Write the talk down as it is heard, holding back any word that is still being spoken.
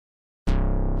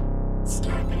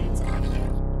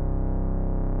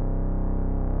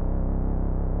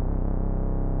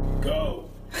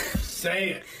Say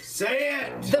it. Say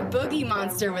it. The Boogie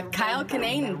Monster with Kyle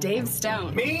Kinane and Dave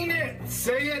Stone. Mean it.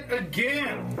 Say it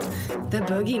again. The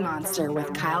Boogie Monster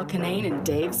with Kyle Kinane and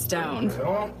Dave Stone.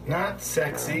 No, not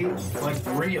sexy, like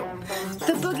real.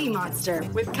 The Boogie Monster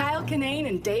with Kyle Kinane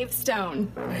and Dave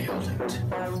Stone. Nailed it.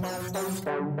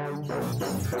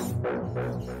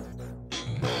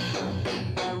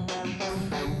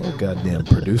 Oh, goddamn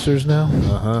producers now.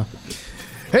 Uh-huh.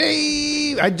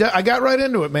 Hey, I got right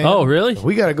into it, man. Oh, really?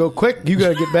 We got to go quick. You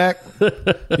got to get back.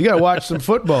 You got to watch some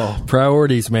football.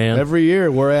 Priorities, man. Every year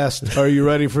we're asked, are you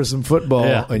ready for some football?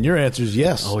 Yeah. And your answer is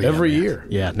yes, every year.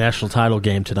 Yeah, national title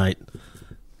game tonight.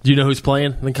 Do you know who's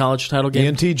playing in the college title The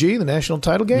game? NTG, the national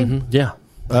title game? Mm-hmm.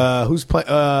 Yeah. Who's playing?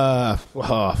 I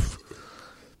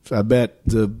bet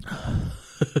the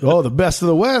best of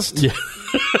the West. Yeah.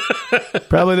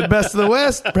 Probably the best of the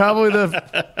West. Probably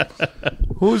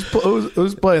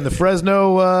who's playing the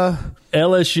Fresno,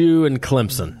 LSU and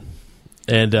Clemson,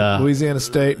 and Louisiana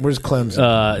State. Where's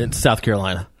Clemson? in South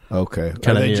Carolina. Okay, are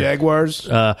Kinda they near. Jaguars?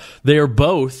 They are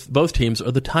both teams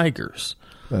are the Tigers.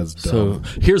 That's dumb.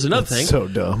 So here's another thing. So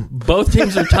dumb. Both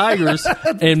teams are Tigers,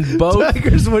 and both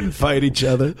Tigers wouldn't fight each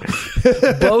other.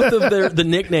 both of the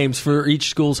nicknames for each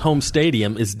school's home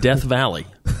stadium is Death Valley.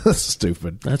 That's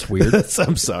stupid. That's weird.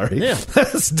 I'm sorry. Yeah.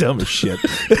 That's dumb as shit.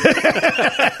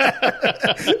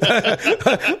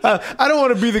 I don't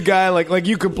want to be the guy like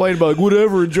you complain about, like,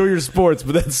 whatever, enjoy your sports,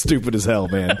 but that's stupid as hell,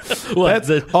 man. What, That's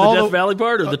the Death Valley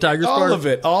part or the Tigers all part? All of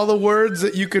it. All the words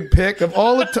that you could pick of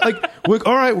all the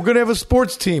all right, we're going to have a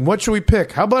sports team. What should we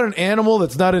pick? How about an animal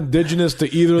that's not indigenous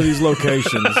to either of these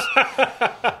locations?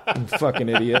 Fucking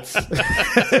idiots.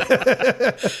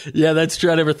 Yeah, that's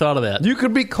true. I never thought of that. You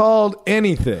could be called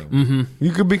anything. Mm-hmm.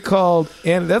 You could be called,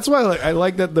 and that's why I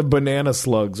like that the banana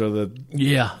slugs are the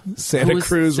Santa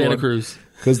Cruz Santa one. Cruz.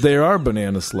 Because there are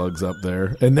banana slugs up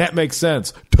there, and that makes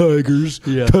sense. Tigers.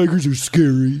 Yeah. Tigers are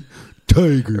scary.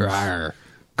 Tigers. Rawr.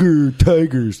 Grr,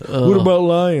 tigers. What about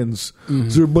lions?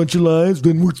 Is there a bunch of lions?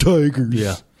 Then we're tigers.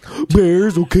 Yeah.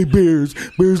 Bears? Okay, bears.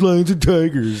 Bears, lions, and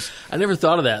tigers. I never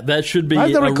thought of that. That should be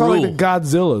I thought a we call it rule. the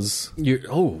Godzillas.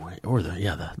 Or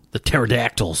the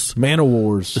pterodactyls.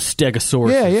 Man-o-wars. The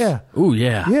stegosaurus. Yeah, yeah. Ooh,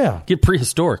 yeah. Yeah. Get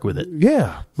prehistoric with it.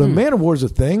 Yeah. The man-o-war's a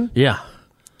thing. Yeah.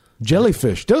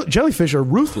 Jellyfish. Jellyfish are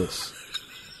ruthless.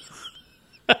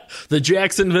 The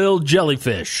Jacksonville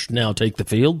jellyfish now take the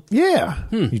field. Yeah.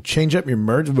 You change up your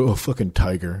merge. Oh, fucking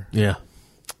tiger. Yeah.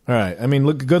 All right. I mean,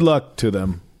 good luck to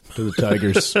them, to the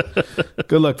Tigers.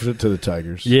 Good luck to the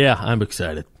Tigers. Yeah, I'm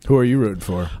excited. Who are you rooting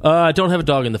for? I don't have a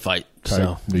dog in the fight.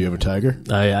 So Do you have a tiger?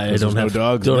 I don't have no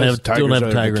dogs. Don't have Tigers a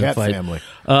are tiger in the cat fight. family.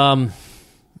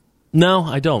 No,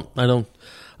 I don't.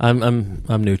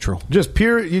 I'm neutral. You just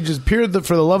peer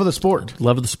for the love of the sport.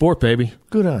 Love of the sport, baby.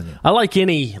 Good on you. I like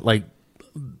any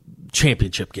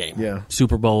championship game. Yeah.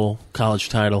 Super Bowl, college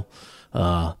title,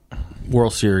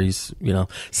 World Series,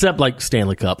 except like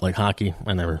Stanley Cup, like hockey.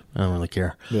 I don't really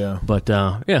care. Yeah. But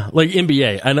like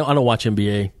NBA. I don't watch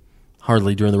NBA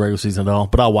hardly during the regular season at all,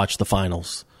 but I'll watch the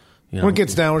finals. When it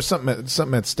gets down, there's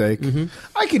something at stake. Mm-hmm.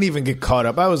 I can even get caught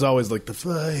up. I was always like,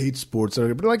 I hate sports,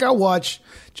 but I watch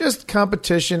just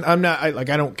competition. I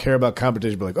don't care about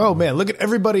competition, but oh man, look at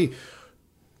everybody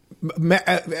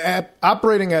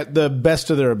operating at the best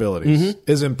of their abilities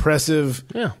is impressive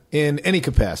in any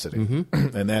capacity.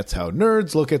 And that's how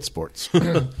nerds look at sports.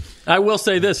 I will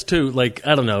say this too,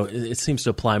 I don't know, it seems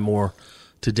to apply more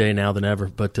today now than ever,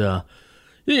 but the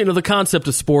concept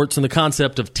of sports and the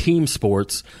concept of team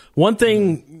sports, one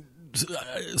thing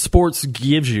sports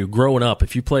gives you growing up,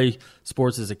 if you play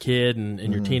sports as a kid and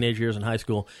in your teenage years in high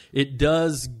school, it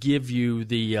does give you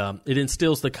it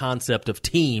instills the concept of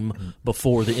team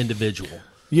before the individual.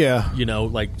 Yeah.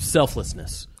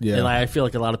 Selflessness. Yeah. And I feel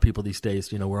like a lot of people these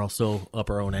days, we're all so up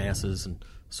our own asses and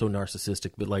so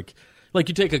narcissistic, but like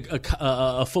you take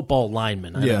a football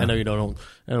lineman. I know you don't.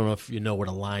 I don't know if you know what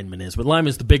a lineman is, but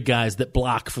lineman's the big guys that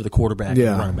block for the quarterback and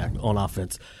the running back on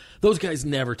offense. Those guys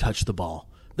never touch the ball.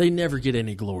 They never get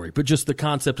any glory. But just the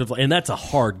concept of, and that's a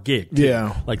hard gig too.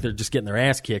 Yeah. They're just getting their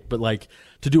ass kicked, but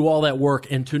to do all that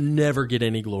work and to never get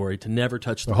any glory, to never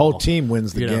touch the ball. The whole team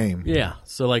wins the game. Yeah.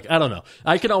 So I don't know.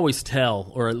 I can always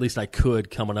tell, or at least I could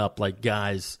coming up,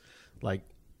 guys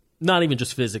not even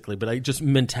just physically, but just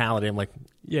mentality. I'm like,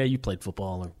 yeah, you played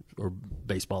football or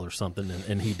baseball or something,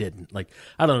 and he didn't.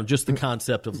 I don't know, just the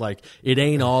concept of it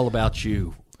ain't all about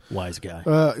you, wise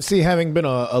guy. See, having been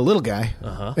a little guy,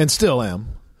 and still am,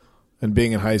 and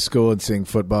being in high school and seeing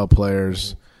football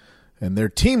players And their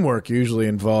teamwork usually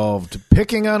involved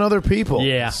picking on other people.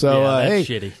 Yeah. So, that's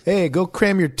hey, shitty. hey, go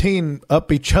cram your team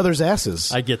up each other's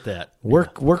asses. I get that.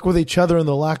 Work with each other in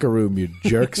the locker room, you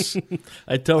jerks.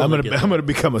 I totally get that. I'm gonna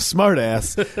become a smart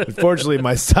ass. Unfortunately,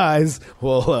 my size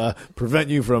will prevent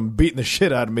you from beating the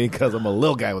shit out of me because I'm a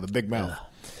little guy with a big mouth.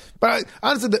 But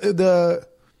honestly, the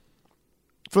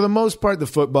for the most part, the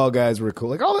football guys were cool.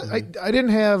 Like I didn't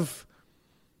have.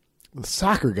 The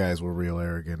soccer guys were real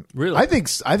arrogant. Really? I think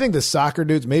the soccer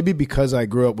dudes, maybe because I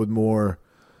grew up with more,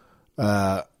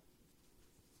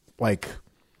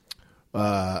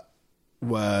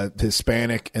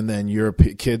 Hispanic and then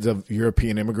kids of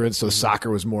European immigrants, so soccer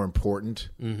was more important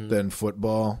than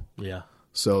football. Yeah.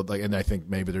 So and I think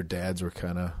maybe their dads were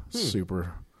kind of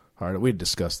super hard. We'd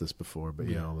discussed this before, but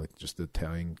like just the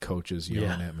Italian coaches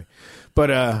yelling at me.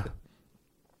 But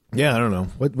yeah, I don't know.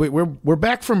 We're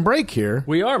back from break here.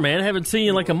 We are, man. I haven't seen you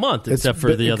in like a month, except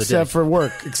for the other day. Except for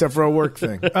work. Except for a work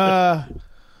thing.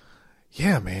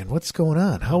 Yeah, man. What's going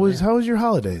on? How was your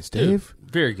holidays, Dave?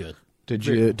 Dude, very good. Did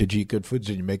you eat good foods?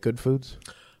 Did you make good foods?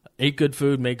 Ate good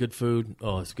food, made good food.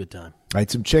 Oh, it's a good time. I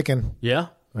ate some chicken. Yeah?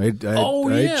 I ate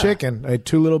chicken. I ate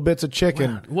 2 little bits of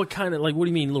chicken. Wow. What kind of, what do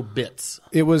you mean little bits?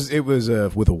 It was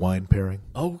with a wine pairing.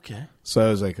 Oh, okay. So I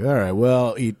was like, all right, well,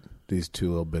 I'll eat these 2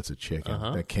 little bits of chicken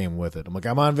that came with it. I'm like,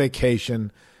 I'm on vacation,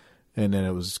 and then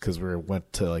it was because we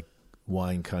went to like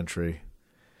wine country,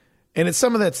 and it's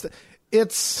some of that stuff.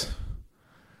 It's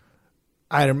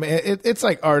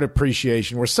like art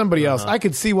appreciation where somebody else. I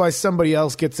could see why somebody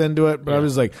else gets into it, but I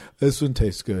was like, this one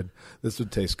tastes good. This one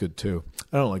tastes good too.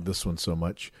 I don't like this one so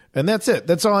much, and that's it.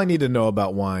 That's all I need to know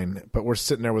about wine. But we're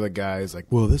sitting there with a guy who's like,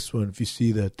 well, this one, if you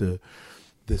see that the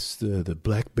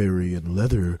blackberry and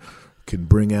leather can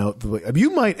bring out you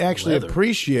might actually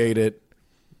appreciate it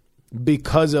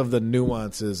because of the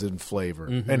nuances in flavor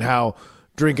and how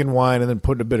drinking wine and then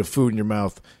putting a bit of food in your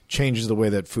mouth changes the way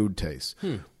that food tastes.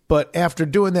 But after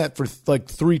doing that for like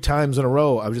 3 times in a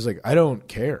row, I was just like, I don't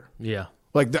care. Yeah.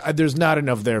 Like there's not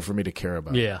enough there for me to care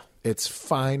about. Yeah. It's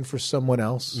fine for someone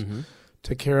else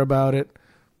to care about it.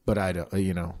 But I don't,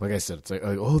 like I said, it's like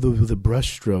the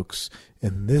brush strokes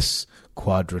in this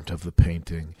quadrant of the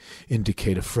painting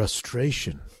indicate a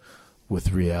frustration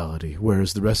with reality,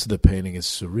 whereas the rest of the painting is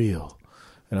surreal.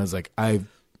 And I was like,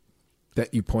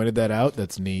 that you pointed that out.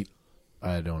 That's neat.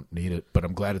 I don't need it, but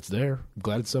I'm glad it's there. I'm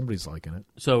glad somebody's liking it.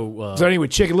 So anyway,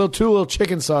 2 little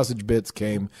chicken sausage bits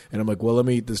came, and I'm like, well, let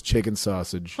me eat this chicken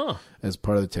sausage as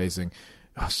part of the tasting.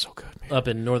 Oh, so good, man. Up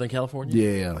in Northern California?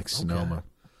 Yeah, like Sonoma. Okay.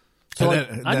 So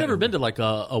I've never been to like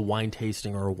a wine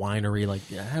tasting or a winery. Like,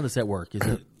 how does that work? Is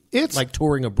it it's like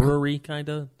touring a brewery, kind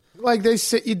of? Like they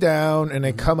sit you down and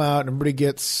they come out and everybody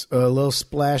gets a little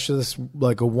splash of this,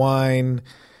 like a wine.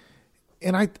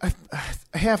 And I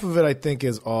half of it I think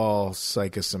is all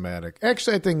psychosomatic.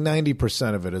 Actually, I think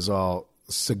 90% of it is all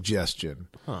suggestion.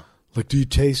 Like, do you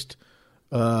taste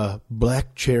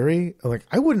black cherry? Like,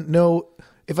 I wouldn't know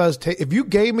if I was if you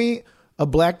gave me a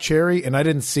black cherry and I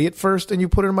didn't see it first and you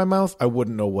put it in my mouth, I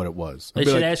wouldn't know what it was. They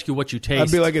should ask you what you taste.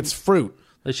 I'd be like, it's fruit.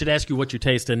 They should ask you what you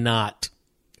taste and not.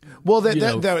 Well, the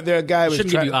guy was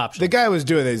shouldn't give you options. The guy was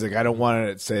doing that. He's like, I don't want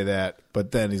to say that,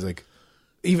 but then he's like,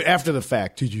 even after the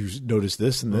fact, did you notice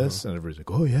this and this? And everybody's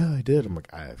like, oh yeah, I did. I'm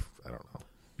like, I don't know.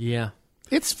 Yeah,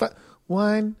 it's fine.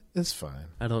 Wine is fine.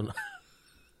 I don't know.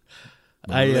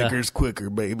 Liquor's quicker,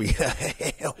 baby.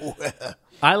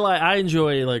 I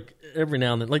enjoy like every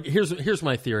now and then. Like here's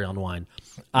my theory on wine.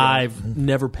 I've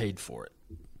never paid for it.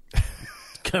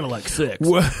 Kind of like sex.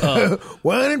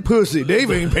 Wine and pussy. Dave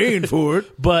ain't paying for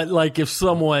it. But like if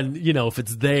someone, if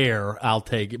it's there, I'll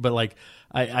take it. But like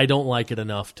I don't like it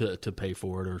enough to pay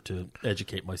for it or to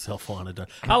educate myself on it.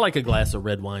 I like a glass of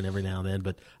red wine every now and then,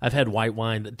 but I've had white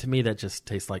wine. To me, that just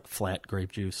tastes like flat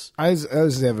grape juice. I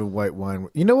was having white wine.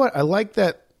 You know what? I like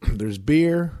that there's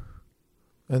beer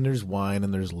and there's wine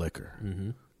and there's liquor.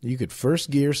 Mm-hmm. You could first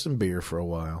gear some beer for a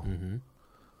while. Mm-hmm.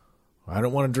 I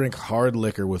don't want to drink hard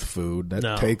liquor with food.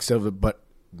 That takes of it, but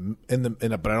but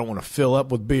I don't want to fill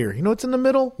up with beer. You know what's in the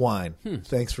middle? Wine.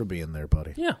 Thanks for being there,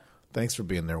 buddy. Yeah. Thanks for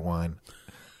being there, wine.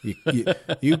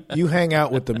 You hang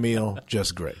out with the meal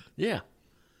just great. Yeah.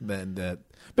 Then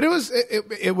but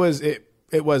it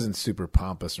wasn't super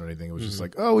pompous or anything. It was just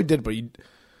like, oh, we did, but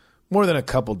more than a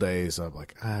couple days. I'm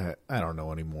like, I don't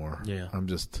know anymore. Yeah. I'm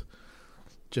just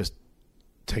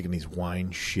taking these wine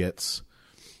shits.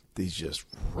 These just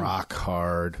rock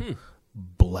hard,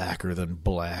 blacker than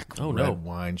black red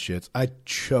wine shits. I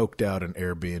choked out an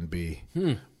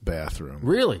Airbnb bathroom.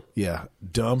 Really? Yeah.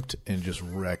 Dumped and just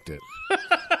wrecked it.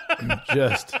 Did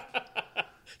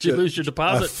you lose your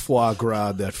deposit? I foie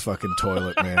gras that fucking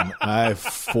toilet, man. I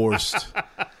forced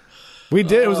We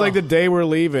did. It was like the day we're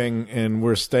leaving, and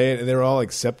we're staying, and they were all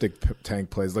like septic tank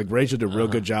places. Like Rachel did a real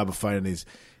good job of finding these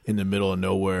in the middle of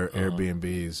nowhere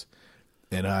Airbnbs.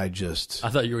 And I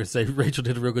thought you were going to say Rachel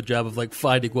did a real good job of like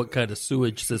finding what kind of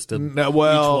sewage system each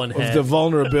one had. The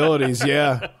vulnerabilities,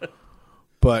 yeah.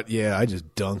 But yeah, I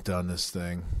just dunked on this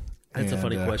thing. That's a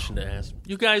funny question to ask.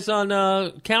 You guys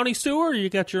on county sewer, or you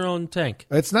got your own tank?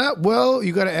 It's not. Well,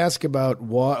 you got to ask about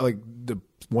water. Like the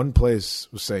one place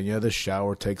was saying, yeah, this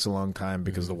shower takes a long time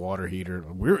because the water heater.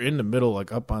 We were in the middle,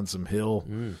 like up on some hill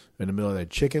in the middle of that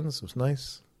chickens. It was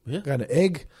nice. Yeah. Got an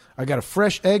egg. I got a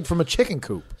fresh egg from a chicken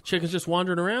coop. Chickens just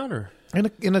wandering around, or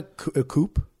in a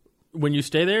coop. When you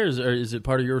stay there, is it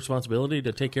part of your responsibility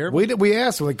to take care of them? We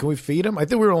asked, like, can we feed them? I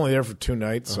think we were only there for 2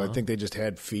 nights, so I think they just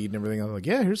had feed and everything. I was like,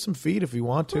 yeah, here's some feed if you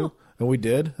want to. And we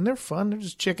did, and they're fun. They're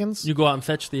just chickens. You go out and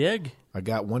fetch the egg? I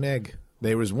got 1 egg.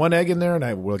 There was 1 egg in there, and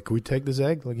I was like, can we take this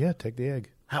egg? Like, yeah, take the egg.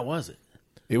 How was it?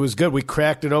 It was good. We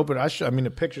cracked it open. I mean, the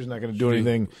picture's not going to do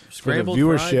anything for the Scrambled,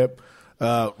 viewership.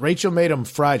 Rachel made them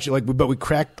fried. But we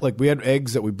cracked, like, we had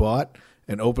eggs that we bought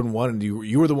and opened one, and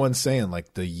you were the one saying like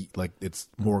it's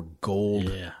more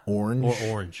gold orange, more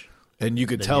orange, and you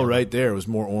could tell right there it was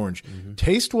more orange.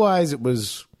 Taste wise, it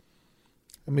was.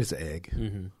 I mean, it's an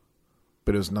egg,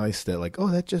 but it was nice that like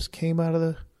that just came out of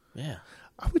the. Yeah,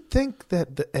 I would think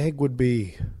that the egg would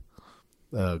be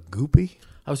goopy.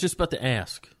 I was just about to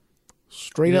ask.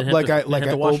 Straight up, like I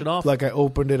wash it off? Like I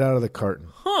opened it out of the carton.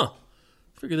 Huh?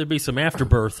 Figured there'd be some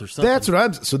afterbirth or something. That's what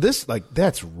I'm. So this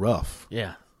that's rough.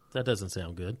 Yeah. That doesn't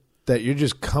sound good. That you're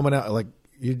just coming out like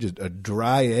you're just a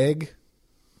dry egg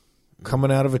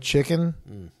coming out of a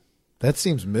chicken. That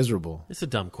seems miserable. It's a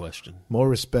dumb question. More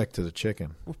respect to the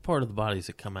chicken. What part of the body does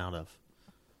it come out of?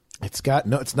 It's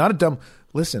not a dumb.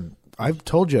 Listen, I've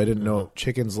told you I didn't know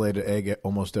chickens laid an egg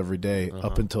almost every day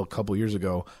up until a couple years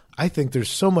ago. I think there's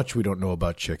so much we don't know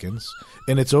about chickens,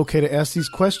 and it's okay to ask these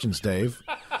questions, Dave.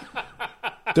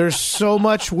 There's so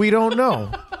much we don't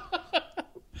know.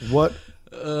 What?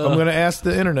 I'm going to ask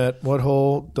the internet what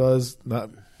hole does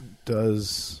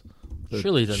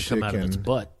surely it doesn't come out of its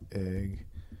butt. Egg.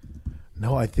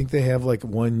 No, I think they have like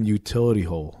one utility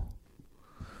hole.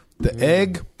 The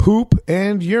egg, poop,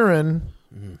 and urine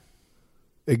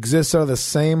exists out of the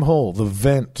same hole, the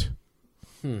vent.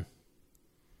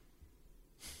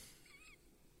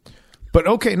 But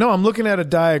okay, no, I'm looking at a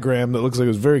diagram that looks like it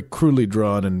was very crudely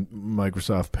drawn in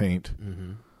Microsoft Paint.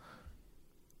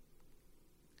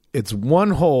 It's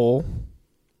one hole,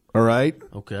 all right?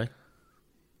 Okay.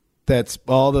 That's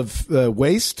all the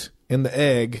waste in the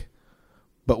egg.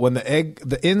 But when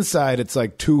the inside, it's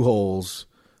like 2 holes.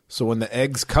 So when the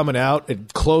egg's coming out,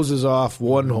 it closes off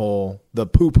one hole, the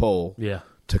poop hole. Yeah.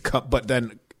 But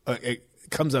then it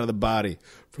comes out of the body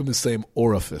from the same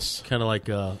orifice. Kind of like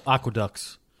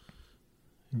aqueducts.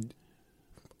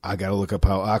 I got to look up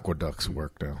how aqueducts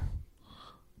work now.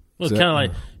 Well, it's kind of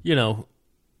like,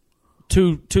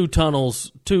 two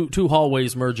tunnels, two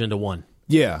hallways merge into one.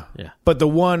 Yeah. But the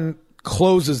one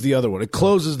closes the other one. It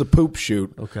closes the poop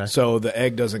chute. Okay. So the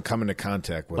egg doesn't come into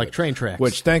contact with it. Like train tracks.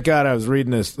 Which, thank God I was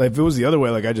reading this. If it was the other way,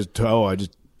 like I just took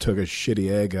a shitty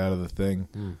egg out of the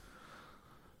thing.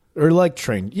 Or like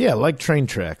train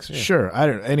tracks. Yeah. Sure.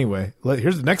 Anyway,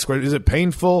 here's the next question. Is it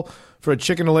painful for a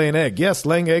chicken to lay an egg? Yes,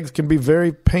 laying eggs can be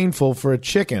very painful for a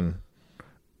chicken.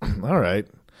 All right.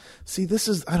 See,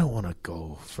 I don't want to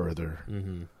go further.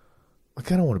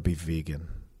 Like, I don't want to be vegan.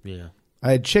 Yeah.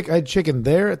 I had chicken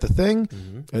there at the thing,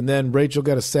 and then Rachel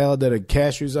got a salad that had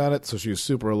cashews on it, so she was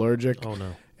super allergic. Oh,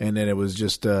 no. And then it was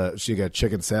just, she got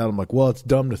chicken salad. I'm like, well, it's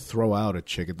dumb to throw out a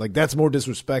chicken. Like, that's more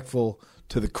disrespectful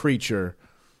to the creature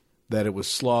that it was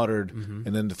slaughtered, and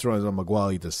then to throw it. I'm like, well,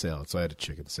 I'll eat the salad. So I had a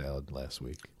chicken salad last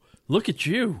week. Look at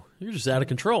you. You're just out of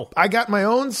control. I got my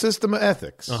own system of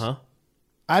ethics.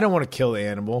 I don't want to kill the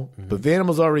animal, but if the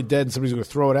animal's already dead and somebody's going to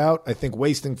throw it out, I think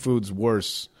wasting food's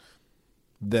worse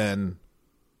than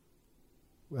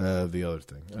the other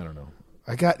thing. I don't know.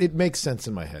 It makes sense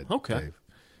in my head. Okay. Dave.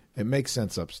 It makes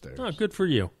sense upstairs. Oh, good for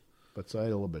you. But so I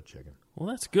had a little bit of chicken. Well,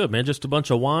 that's good, man. Just a bunch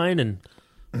of wine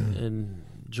and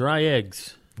dry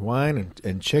eggs. Wine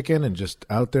and chicken and just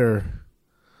out there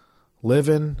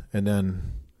living, and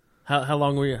then... How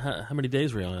long were you? How many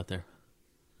days were you on out there?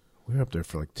 We were up there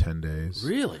for like 10 days.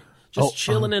 Really? Just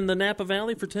chilling in the Napa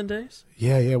Valley for 10 days?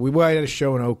 Yeah. We had a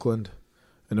show in Oakland,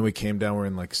 and then we came down. We're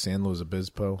in like San Luis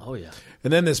Obispo. Oh, yeah.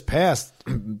 And then this past,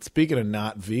 speaking of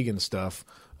not vegan stuff,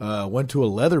 went to a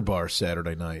leather bar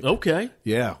Saturday night. Okay.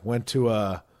 Yeah, went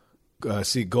to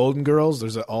see Golden Girls.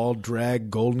 There's an all-drag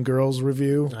Golden Girls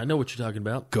review. I know what you're talking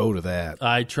about. Go to that.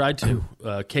 I tried to.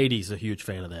 Katie's a huge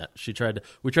fan of that.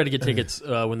 We tried to get tickets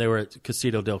when they were at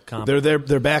Casino del Campo.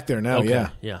 They're back there now. Okay,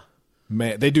 yeah.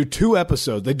 Man, they do 2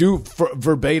 episodes. They do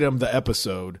verbatim the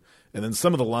episode, and then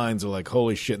some of the lines are like,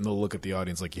 "Holy shit!" And they'll look at the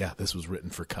audience like, "Yeah, this was written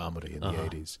for comedy in the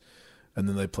 '80s." And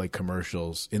then they play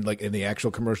commercials in the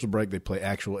actual commercial break. They play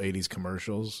actual '80s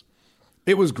commercials.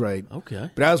 It was great.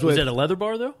 Okay. But I was that a leather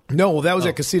bar, though? No, well, that was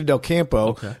at Casino del Campo.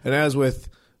 Okay. And I was with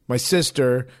my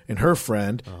sister and her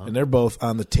friend, and they're both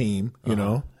on the team, you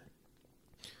know.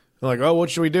 I'm like, oh,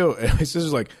 what should we do? And my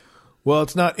sister's like, well,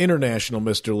 it's not international,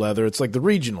 Mr. Leather. It's like the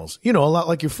regionals. You know, a lot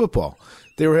like your football.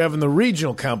 They were having the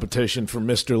regional competition for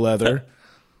Mr. Leather.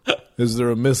 Is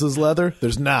there a Mrs. Leather?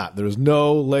 There's not. There's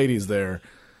no ladies there.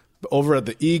 Over at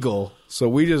the Eagle, so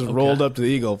we just rolled up to the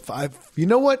Eagle. You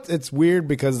know what? It's weird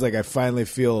because like I finally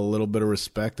feel a little bit of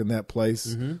respect in that place.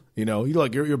 Mm-hmm. You know,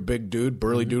 you're a big dude,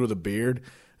 burly dude with a beard,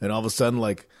 and all of a sudden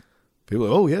like people are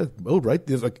like, oh yeah, oh right,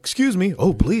 they're like, excuse me,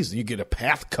 oh please, and you get a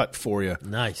path cut for you.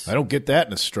 Nice. I don't get that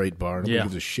in a straight bar. Nobody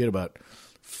gives a shit about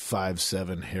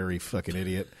 5'7" hairy fucking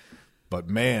idiot. But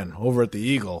man, over at the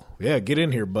Eagle, yeah, get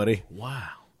in here, buddy. Wow.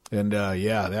 And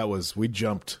that was we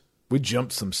jumped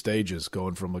some stages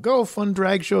going from like, oh, fun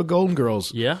drag show, Golden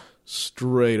Girls. Yeah.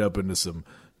 Straight up into some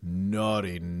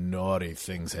naughty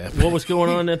things happening. What was going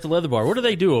on at the leather bar? What do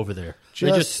they do over there?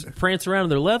 They just prance around in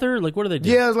their leather? Like, what do they do?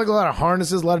 Yeah, there's like a lot of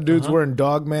harnesses, a lot of dudes wearing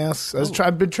dog masks. I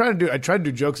tried to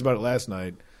do jokes about it last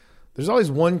night. There's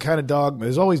always one kind of dog.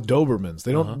 There's always Dobermans.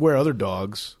 They don't wear other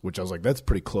dogs, which I was like, that's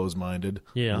pretty close-minded.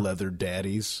 Yeah. Leather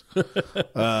daddies.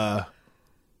 A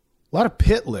lot of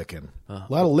pit licking. A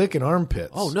lot of licking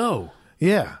armpits. Oh, no.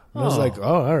 Yeah. And I was like,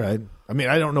 oh, all right. I mean,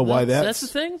 I don't know why that's the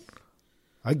thing?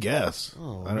 I guess.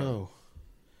 Oh, I don't no.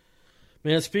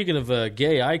 Man, speaking of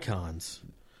gay icons,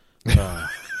 I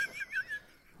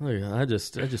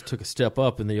just took a step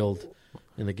up in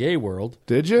the gay world.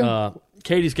 Did you?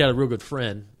 Katie's got a real good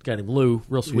friend, got him Lou,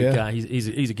 real sweet guy.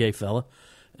 He's a gay fella,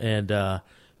 and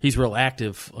he's real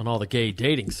active on all the gay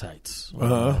dating sites,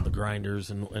 on the grinders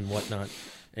and whatnot.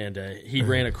 And he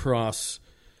ran across.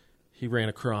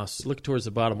 Look towards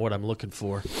the bottom. What I'm looking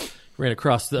for. Ran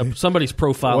across somebody's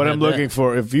profile. What I'm looking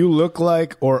for. If you look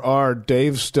like or are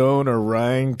Dave Stone or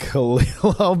Ryan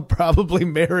Khalil, I'll probably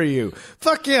marry you.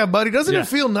 Fuck yeah, buddy. Doesn't it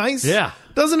feel nice? Yeah.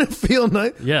 Doesn't it feel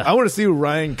nice? Yeah. I want to see who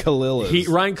Ryan Khalil is.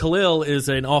 Ryan Khalil is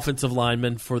an offensive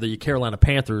lineman for the Carolina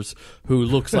Panthers who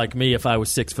looks like me if I was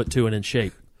 6'2" and in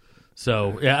shape.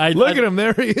 So yeah, look at him.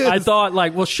 There he is. I thought,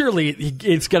 like, well, surely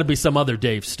it's got to be some other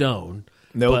Dave Stone.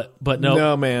 Nope. But no.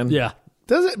 No, man. Yeah.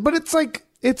 Does it? But it's like,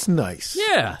 it's nice.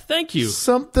 Yeah. Thank you.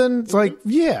 Something like,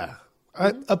 yeah,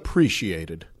 I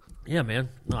appreciated. Yeah, man.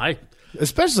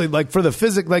 Especially like for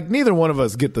the like neither one of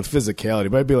us get the physicality.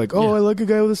 It might be like, oh, I like a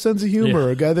guy with a sense of humor,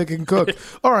 a guy that can cook.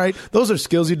 All right, those are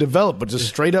skills you develop, but just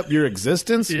straight up your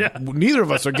existence, neither of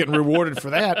us are getting rewarded for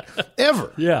that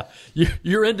ever. Yeah,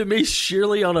 you're into me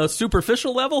sheerly on a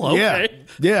superficial level. Okay,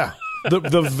 yeah.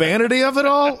 The vanity of it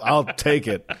all, I'll take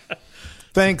it.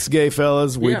 Thanks, gay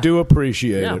fellas. We do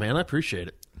appreciate it. Yeah, man, I appreciate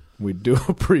it. We do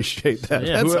appreciate that.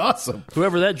 Yeah, that's awesome.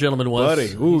 Whoever that gentleman was.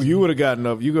 Buddy, you would have gotten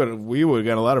up. We would have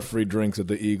gotten a lot of free drinks at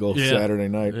the Eagle Saturday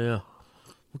night. Yeah.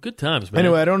 Well, good times, man.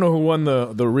 Anyway, I don't know who won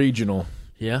the regional.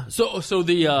 Yeah. So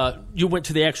you went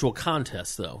to the actual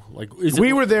contest though. Like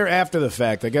we were there after the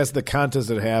fact. I guess the contest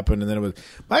had happened and then it was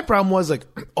my problem was like,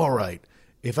 all right,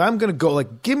 if I'm gonna go,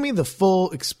 like, give me the full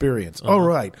experience. All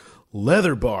right.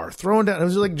 Leather bar, throwing down. It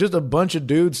was like just a bunch of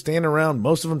dudes standing around,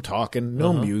 most of them talking,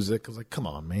 no music. I was like, come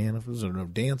on, man. If there's no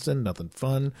dancing, nothing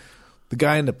fun. The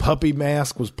guy in the puppy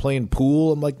mask was playing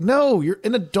pool. I'm like, no, you're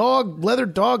in a leather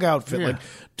dog outfit. Like,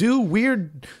 do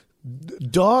weird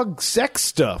dog sex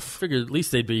stuff. Figured at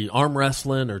least they'd be arm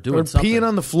wrestling or doing something. Peeing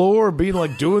on the floor or being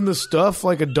like doing the stuff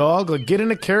like a dog. Like, get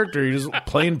in a character. You're just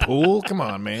playing pool. Come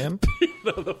on, man.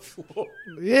 Peeing on the floor.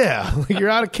 Yeah, like you're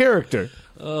out of character.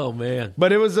 Oh, man.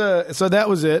 But it was so that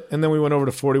was it. And then we went over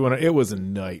to 41. It was a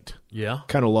night. Yeah.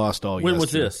 Kind of lost all yesterday. When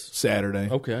was this? Saturday.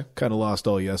 Okay. Kind of lost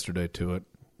all yesterday to it.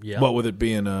 Yeah. What with it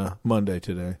being Monday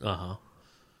today. Uh-huh.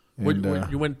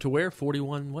 You went to where?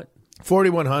 41 what?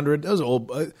 4100. That was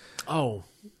old. I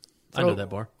know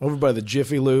that bar. Over by the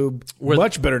Jiffy Lube.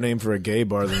 Much better name for a gay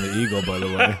bar than the Eagle, by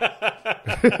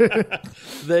the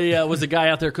way. Was a guy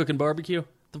out there cooking barbecue,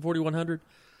 the 4100?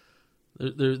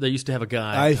 They used to have a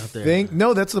guy out there.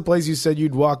 No, that's the place you said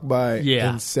you'd walk by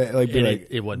and say, like,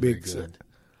 it wasn't very good.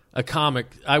 A comic.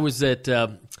 I was at,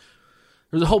 there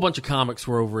was a whole bunch of comics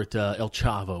were over at El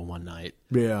Chavo one night.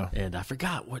 Yeah. And I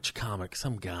forgot which comic,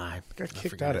 some guy. Got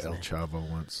kicked out of El Chavo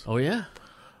once. Oh, yeah?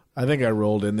 I think I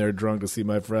rolled in there drunk to see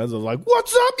my friends. I was like,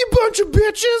 "What's up, you bunch of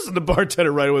bitches?" And the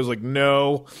bartender right away was like,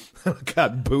 "No."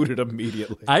 Got booted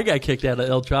immediately. I got kicked out of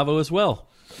El Chavo as well.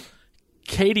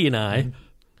 Katie and I,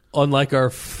 on like our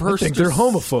first, I think they're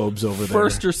homophobes over there.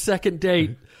 First or second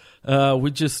date,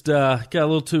 we just got a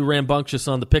little too rambunctious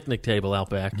on the picnic table out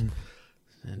back,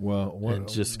 and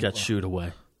just got shooed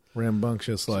away.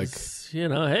 Rambunctious, like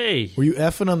hey. Were you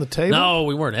effing on the table? No,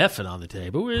 we weren't effing on the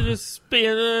table. We were just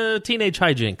being teenage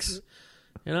hijinks,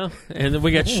 and then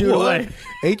we got shooed away.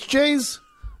 HJs?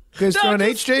 You guys throwing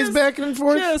HJs back and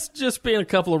forth? Just being a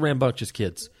couple of rambunctious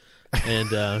kids. And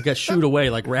got shooed away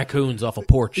like raccoons off a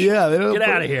porch. Yeah, they don't get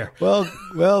out of here.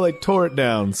 Well, they tore it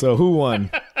down. So who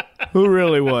won? Who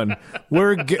really won?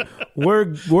 We're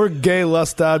gay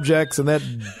lust objects, and that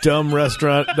dumb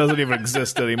restaurant doesn't even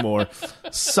exist anymore.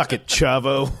 Suck it,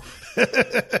 Chavo.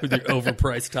 With your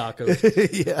overpriced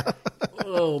tacos. Yeah.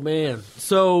 Oh man.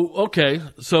 So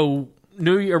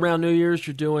around New Year's,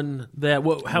 you're doing that.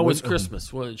 How was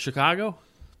Christmas? What, Chicago?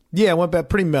 Yeah, I went back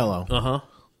pretty mellow.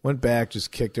 Went back,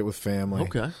 just kicked it with family.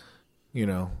 Okay.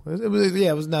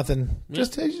 It was nothing. Yeah.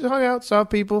 Just hung out, saw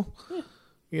people.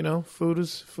 Yeah. Food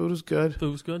was good.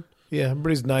 Food was good? Yeah,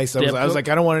 everybody's nice. I was like,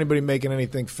 I don't want anybody making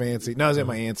anything fancy. No, I was at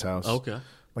my aunt's house. Okay.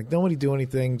 Like, nobody do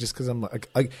anything just because I'm like,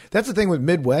 that's the thing with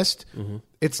Midwest. Mm-hmm.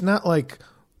 It's not like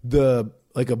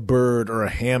a bird or a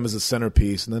ham is a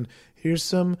centerpiece, and then here's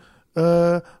some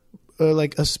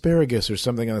like asparagus or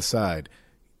something on the side.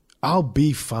 I'll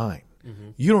be fine.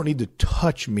 Mm-hmm. You don't need to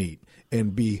touch meat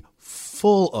and be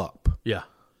full up. Yeah.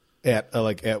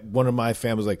 At one of my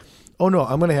families, like, oh no,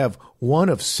 I'm going to have one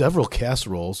of several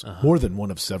casseroles, more than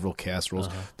one of several casseroles.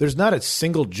 There's not a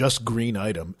single just green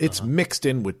item. It's mixed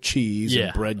in with cheese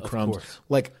and breadcrumbs.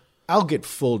 Like, I'll get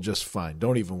full just fine.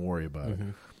 Don't even worry about it.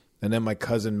 And then my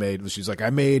cousin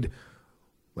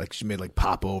she made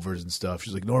popovers and stuff.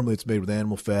 She's like, normally it's made with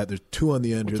animal fat. There's 2 on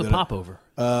the end. What's a popover?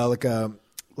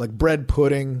 Like bread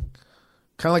pudding.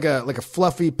 Kind of like a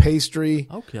fluffy pastry.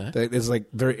 Okay. That is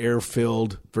like very air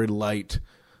filled, very light.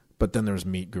 But then there's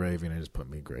meat gravy, and I just put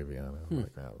meat gravy on it.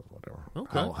 Like that, whatever.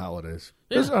 Okay. Holidays.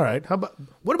 Yeah. It's all right.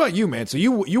 What about you, man? So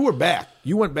you were back.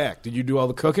 You went back. Did you do all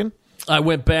the cooking? I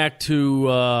went back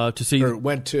to see. Or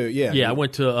went to I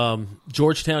went to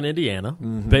Georgetown, Indiana,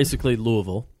 basically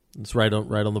Louisville. It's right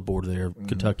on the border there,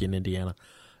 Kentucky and Indiana,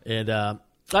 and.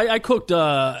 I cooked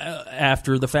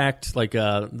after the fact, like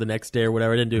the next day or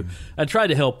whatever. I didn't do. I tried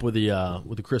to help with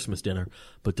the Christmas dinner,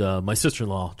 but my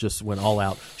sister-in-law just went all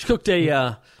out. She cooked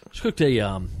a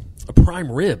prime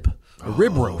rib, a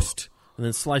rib roast, and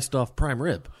then sliced off prime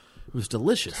rib. It was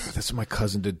delicious. That's what my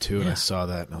cousin did too, and I saw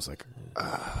that, and I was like,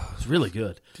 it's really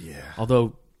good. Yeah.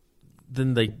 Although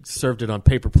then they served it on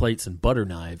paper plates and butter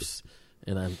knives,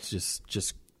 and I'm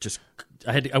just.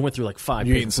 I went through like 5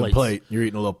 You're eating some plates. plate. You're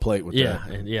eating a little plate with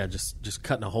that. Yeah, and just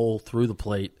cutting a hole through the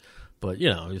plate. But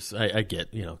I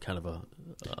get kind of a.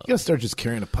 You gotta start just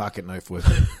carrying a pocket knife with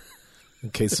you in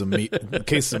case some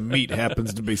meat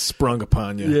happens to be sprung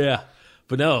upon you. Yeah,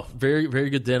 but no, very very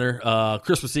good dinner.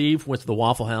 Christmas Eve went to the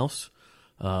Waffle House.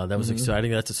 That was exciting.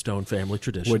 That's a Stone family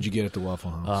tradition. What'd you get at the Waffle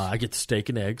House? I get steak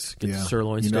and eggs. Get the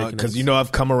sirloin steak and eggs. Because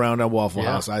I've come around on Waffle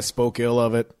House. I spoke ill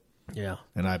of it. Yeah,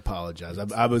 and I apologize.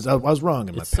 I was wrong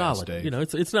in my past solid. day.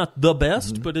 It's not the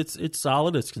best, but it's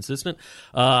solid. It's consistent.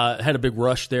 Had a big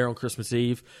rush there on Christmas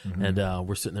Eve, and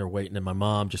we're sitting there waiting, and my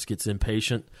mom just gets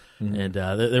impatient. And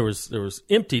there was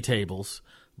empty tables,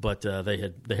 but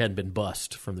they hadn't been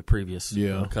bussed from the previous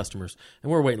customers,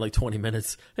 and we're waiting like 20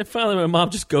 minutes. And finally, my mom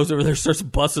just goes over there, starts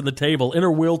bussing the table in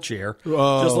her wheelchair,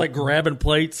 just like grabbing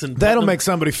plates and that'll make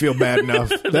somebody feel bad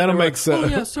enough. That'll make sense.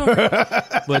 Oh yeah, sorry.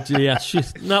 But yeah,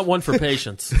 she's not one for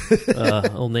patience,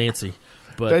 old Nancy.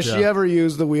 But does she ever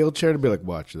use the wheelchair to be like,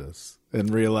 watch this,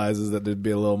 and realizes that there'd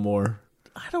be a little more?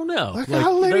 I don't know. Like a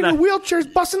lady in a wheelchair's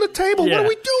busting the table. Yeah. What are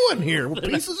we doing here? We're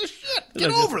pieces of shit. Get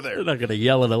over there. They're not going to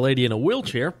yell at a lady in a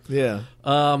wheelchair. Yeah.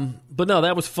 But no,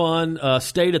 that was fun.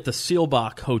 Stayed at the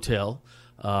Seelbach Hotel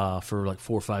for like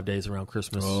 4 or 5 days around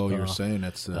Christmas. Oh, you were saying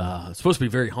that's it's supposed to be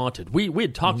very haunted. We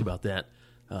had talked about that.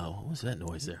 What was that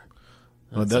noise there?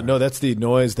 That's the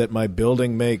noise that my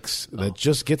building makes that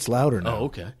just gets louder now. Oh,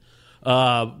 okay.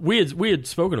 We had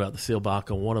spoken about the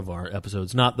Seelbach on one of our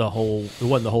episodes. It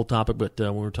wasn't the whole topic, but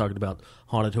when we were talking about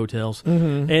haunted hotels,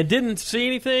 and didn't see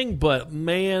anything. But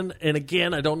man, and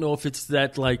again, I don't know if it's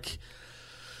that like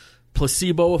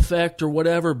placebo effect or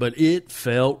whatever, but it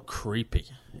felt creepy.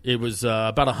 It was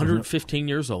about 115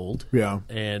 years old,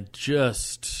 and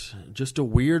just a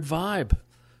weird vibe.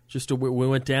 We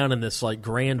went down in this like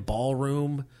grand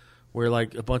ballroom where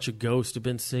like a bunch of ghosts have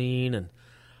been seen and.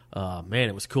 Man,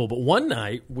 it was cool. But one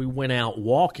night we went out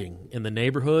walking in the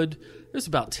neighborhood. It was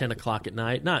about 10 o'clock at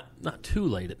night, not too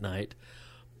late at night.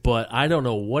 But I don't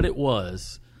know what it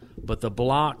was, but the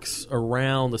blocks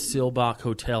around the Seelbach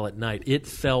Hotel at night, it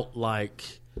just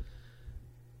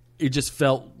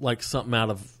felt like something out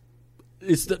of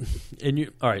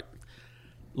all right.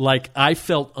 Like I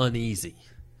felt uneasy.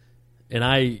 And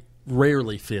I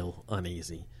rarely feel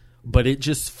uneasy, but it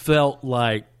just felt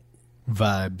like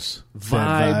vibes.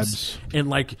 And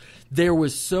like there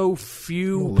was so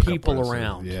few people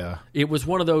around. Yeah. It was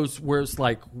one of those where it's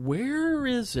like, where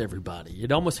is everybody?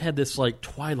 It almost had this like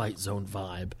Twilight Zone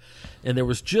vibe. And there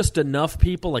was just enough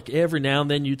people, like every now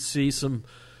and then you'd see some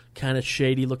kind of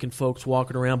shady looking folks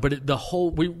walking around. But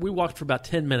we walked for about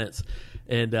 10 minutes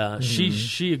and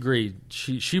she agreed.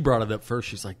 She brought it up first.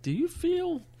 She's like, do you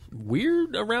feel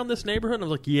weird around this neighborhood? And I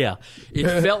was like, yeah. It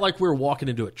felt like we were walking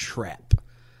into a trap.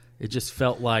 It just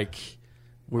felt like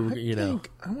we were,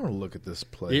 I want to look at this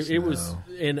place. It was,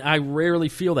 and I rarely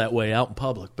feel that way out in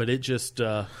public, but it just.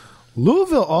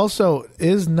 Louisville also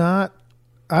is not.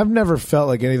 I've never felt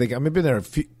like anything. I've been there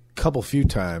a few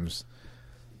times,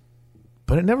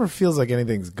 but it never feels like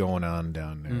anything's going on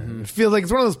down there. Mm-hmm. It feels like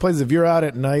it's one of those places. If you're out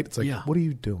at night, it's like, what are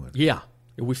you doing? Yeah,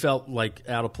 we felt like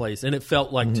out of place, and it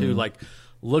felt like too like.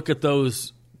 Look at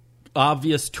those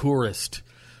obvious tourists,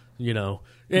 And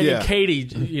Katie,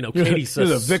 Katie's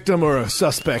a victim or a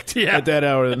suspect at that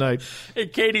hour of the night.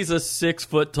 And Katie's a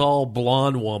 6-foot-tall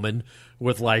blonde woman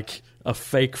with like a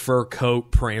fake fur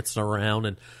coat prancing around,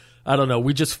 and I don't know.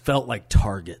 We just felt like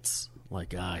targets.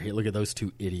 Like, hey, look at those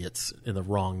two idiots in the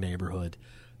wrong neighborhood.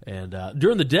 And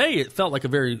during the day, it felt like a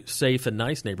very safe and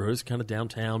nice neighborhood. It's kind of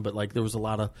downtown, but like there was a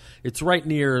lot of. It's right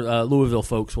near Louisville.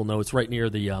 Folks will know it's right near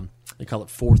the. They call it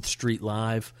 4th Street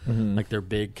Live, like their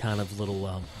big kind of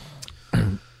little,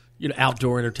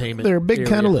 outdoor entertainment. They're big,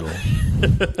 kind of little.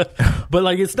 But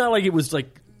like it's not like it was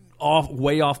like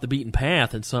way off the beaten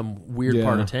path in some weird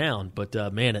part of town. But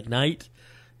man, at night.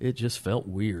 It just felt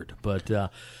weird.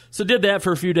 But so did that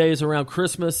for a few days around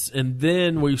Christmas, and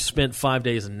then we spent 5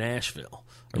 days in Nashville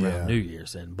around New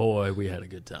Year's, and boy, we had a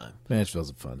good time. Nashville's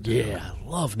a fun time. Yeah, I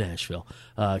love Nashville.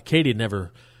 Katie had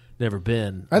never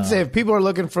been. I'd say if people are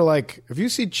looking for if you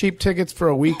see cheap tickets for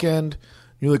a weekend,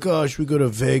 you're like, oh, should we go to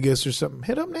Vegas or something?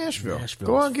 Hit up Nashville.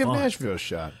 Go on, give Nashville a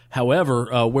shot.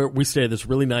 However, where we stayed at this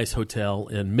really nice hotel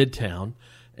in Midtown,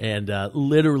 and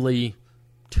literally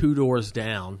 2 doors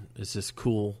down is this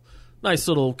cool, nice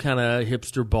little kind of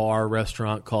hipster bar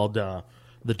restaurant called the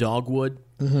Dogwood.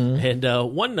 Mm-hmm.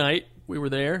 And one night we were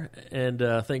there, and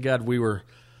thank God we were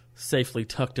safely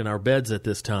tucked in our beds at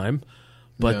this time.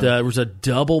 But there was a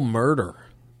double murder.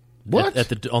 What?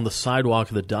 On the sidewalk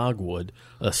of the Dogwood,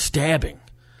 a stabbing.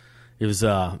 It was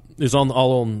all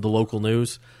on the local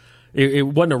news. It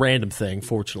wasn't a random thing,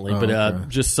 fortunately, but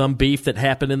just some beef that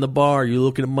happened in the bar. You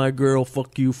looking at my girl,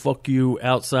 fuck you,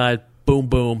 outside, boom,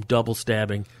 boom, double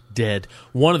stabbing, dead.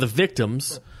 One of the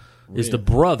victims is the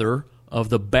brother of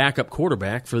the backup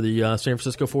quarterback for the San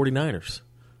Francisco 49ers.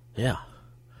 Yeah.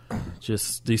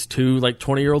 Just these two,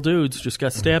 20-year-old dudes just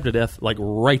got stabbed to death,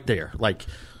 right there. Like,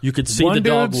 you could see the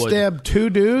Dogwood. One dude stabbed 2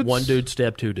 dudes? One dude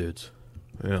stabbed 2 dudes.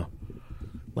 Yeah.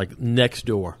 Next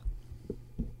door.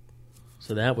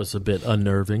 So that was a bit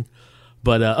unnerving.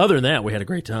 But other than that, we had a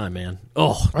great time, man.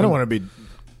 Oh, I don't want to be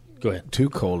go ahead. too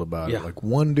cold about it.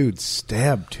 One dude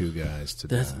stabbed 2 guys to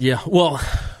death. Yeah, well.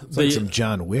 It's like some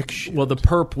John Wick shit. Well, the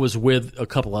perp was with a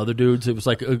couple other dudes. It was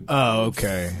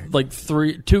okay.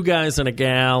 2 guys and a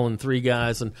gal and 3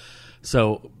 guys. And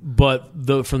so,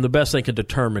 but from the best they could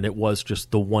determine, it was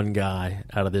just the one guy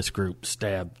out of this group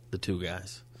stabbed the 2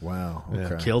 guys. Wow. Okay.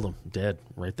 Yeah, killed him. Dead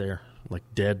right there.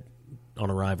 Dead on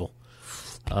arrival.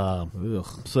 So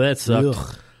that sucked.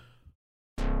 Ugh.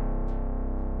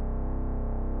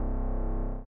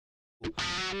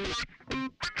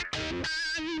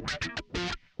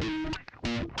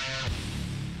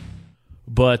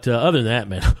 But other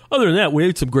than that, we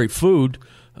ate some great food.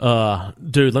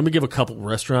 Dude, let me give a couple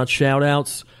restaurant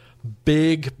shout-outs.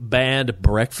 Big Bad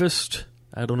Breakfast.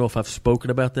 I don't know if I've spoken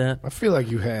about that. I feel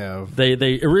like you have.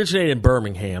 They originated in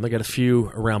Birmingham. They got a few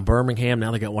around Birmingham.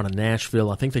 Now they got one in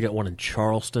Nashville. I think they got one in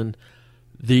Charleston.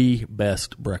 The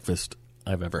best breakfast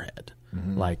I've ever had.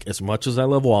 Mm-hmm. As much as I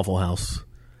love Waffle House,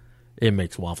 it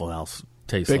makes Waffle House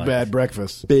taste Big Bad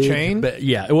Breakfast. Chain?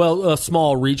 Yeah. Well, a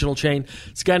small regional chain.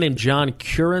 It's a guy named John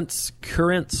Currents.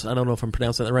 I don't know if I'm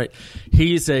pronouncing that right.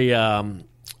 He's a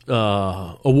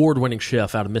award-winning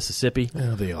chef out of Mississippi.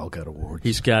 Yeah, they all got awards.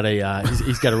 He's got a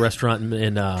he's got a restaurant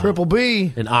in Triple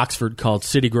B in Oxford called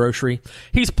City Grocery.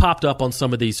 He's popped up on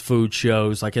some of these food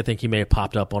shows. Like I think he may have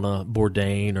popped up on a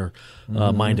Bourdain or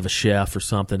Mind of a Chef or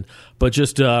something. But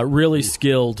just a really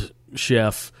skilled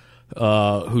chef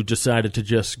who decided to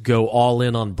just go all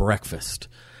in on breakfast.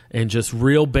 And just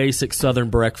real basic Southern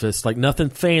breakfast, like nothing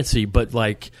fancy, but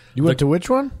like you went to which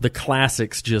one? The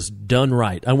classics, just done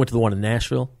right. I went to the one in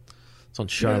Nashville. It's on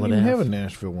Charlotte Ave. You have a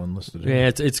Nashville one listed. Yeah,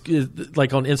 it's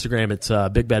like on Instagram. It's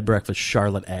Big Bad Breakfast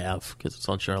Charlotte Ave because it's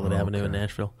on Charlotte Avenue in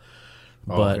Nashville.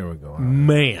 But here we go.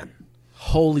 Man,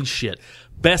 holy shit!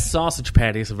 Best sausage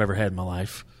patties I've ever had in my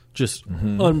life. Just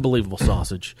unbelievable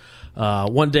sausage.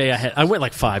 One day I went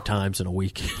like 5 times in a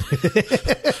week.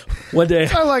 One day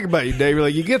I like about you, Dave.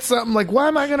 Like you get something like, why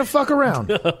am I going to fuck around?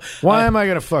 Why am I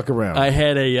going to fuck around? I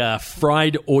had a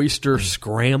fried oyster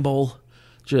scramble,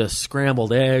 just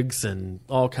scrambled eggs and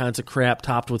all kinds of crap,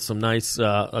 topped with some nice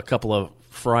a couple of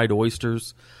fried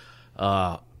oysters.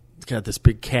 Got this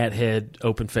big cat head,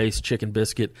 open faced chicken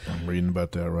biscuit. I'm reading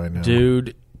about that right now,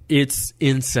 dude. It's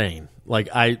insane. Like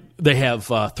they have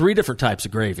 3 different types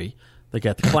of gravy. They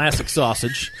got the classic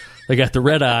sausage, they got the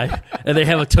red eye, and they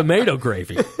have a tomato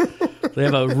gravy. They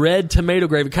have a red tomato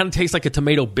gravy. It kind of tastes like a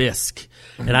tomato bisque.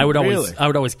 And I would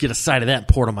always get a side of that and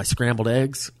pour it on my scrambled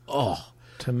eggs. Oh,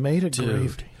 tomato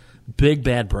gravy. Big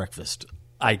Bad Breakfast.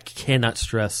 I cannot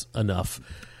stress enough.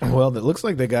 Well, it looks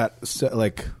like they got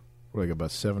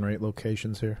about 7 or 8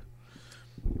 locations here.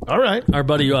 All right. Our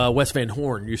buddy Wes Van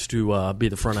Horn used to be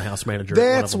the front of house manager.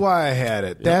 That's why I had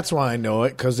it. Yep. That's why I know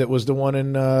it, because it was the one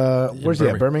in where's he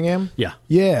at? Birmingham? Yeah.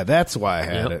 Yeah, that's why I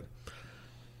had it.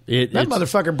 That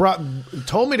motherfucker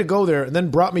told me to go there and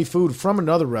then brought me food from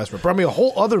another restaurant. Brought me a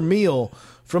whole other meal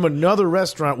from another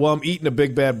restaurant while I'm eating a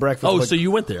Big Bad Breakfast. Oh, so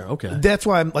you went there. Okay. That's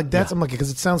why I'm like,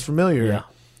 because it sounds familiar. Yeah.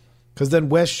 Because then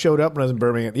Wes showed up when I was in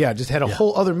Birmingham. Yeah, just had a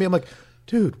whole other meal. I'm like,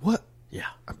 dude, what? Yeah.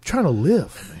 I'm trying to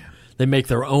live, man. They make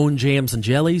their own jams and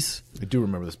jellies. I do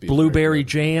remember this being blueberry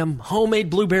jam,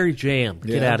 homemade blueberry jam.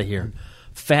 Get out of here.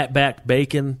 Fatback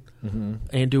bacon,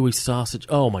 andouille sausage.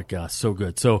 Oh my gosh, so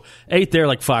good. So ate there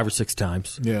like 5 or 6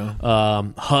 times. Yeah.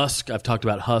 Husk. I've talked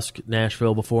about Husk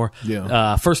Nashville before.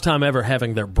 Yeah. First time ever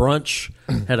having their brunch.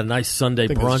 Had a nice Sunday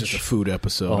brunch. It's just a food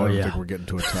episode. Oh, I don't think we're getting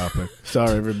to a topic.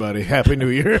 Sorry, everybody. Happy New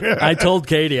Year. I told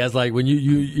Katie, I was like, when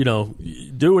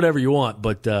you do whatever you want,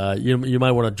 but you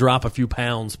might want to drop a few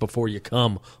pounds before you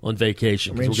come on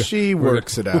vacation. I mean, she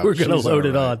works it out. We're going to load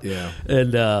it on. Yeah.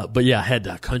 And but yeah, I had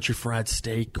a country fried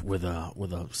steak with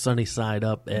a sunny side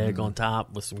up egg on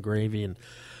top with some gravy, and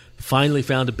finally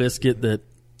found a biscuit that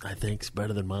I think's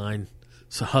better than mine.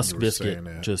 It's a Husk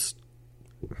biscuit. Just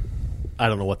I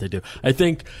don't know what they do. I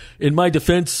think, in my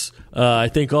defense, I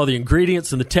think all the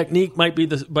ingredients and the technique might be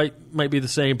the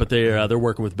same, but they're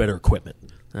working with better equipment.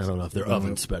 I don't know if their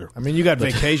oven's better. I mean, you got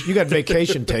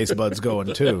vacation taste buds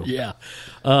going too. Yeah,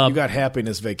 you got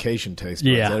happiness vacation taste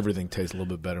buds. Yeah. Everything tastes a little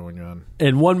bit better when you're on.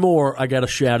 And one more, I got to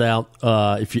shout out.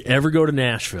 If you ever go to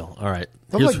Nashville, all right.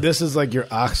 I'm like, this is like your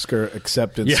Oscar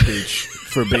acceptance speech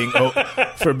for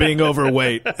being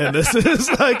overweight, and this is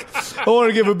like, I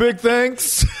want to give a big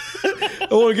thanks. I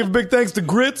want to give a big thanks to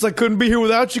Grits. I couldn't be here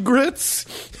without you, Grits.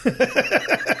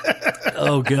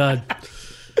 Oh God.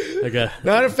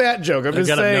 Not a fat joke. I'm just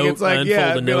saying it's like,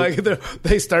 yeah, it'd be like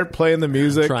they start playing the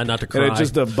music. Try not to cry. And it's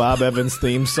just a Bob Evans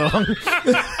theme song.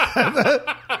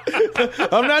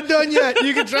 I'm not done yet.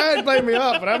 You can try and play me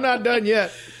off, but I'm not done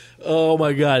yet. Oh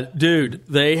my God, dude!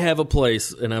 They have a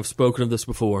place, and I've spoken of this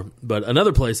before, but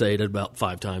another place I ate at about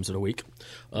 5 times in a week.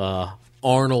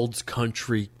 Arnold's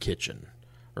Country Kitchen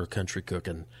or Country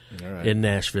Cooking in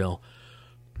Nashville.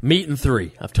 Meat and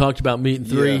Three. I've talked about Meat and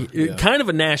Three. Yeah. Kind of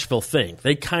a Nashville thing.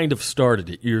 They kind of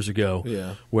started it years ago.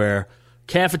 Yeah. Where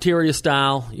cafeteria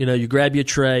style, you grab your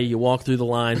tray, you walk through the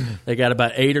line. They got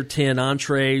about 8 or 10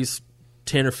 entrees,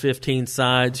 10 or 15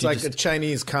 sides. It's like a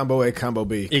Chinese combo A, combo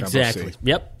B, combo exactly. C.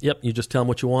 Yep. You just tell them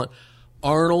what you want.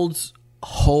 Arnold's,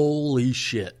 holy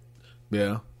shit.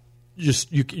 Yeah. You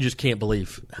just can't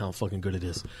believe how fucking good it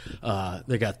is.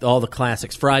 They got all the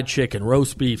classics: fried chicken,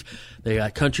 roast beef. They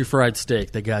got country fried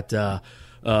steak. They got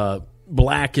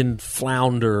blackened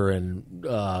flounder and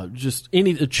just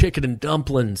any chicken and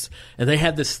dumplings. And they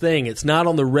have this thing. It's not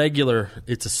on the regular.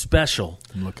 It's a special.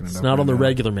 I'm looking it up. It's not on the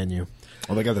regular menu.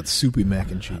 Oh, they got that soupy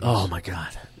mac and cheese. Oh my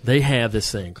God! They have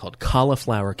this thing called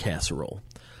cauliflower casserole.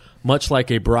 Much like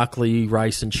a broccoli,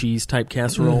 rice, and cheese type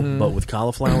casserole, but with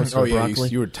cauliflower instead of broccoli.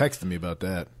 You were texting me about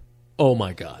that. Oh,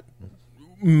 my God.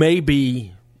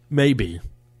 Maybe,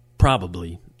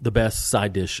 probably the best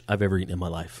side dish I've ever eaten in my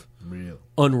life. Real.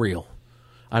 Unreal.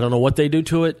 I don't know what they do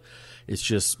to it. It's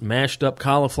just mashed up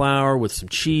cauliflower with some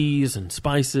cheese and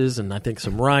spices and I think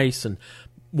some rice and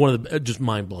one of the just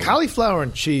mind blowing. Cauliflower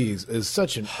and cheese is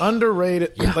such an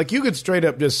underrated. Like you could straight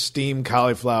up just steam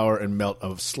cauliflower and melt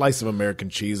a slice of American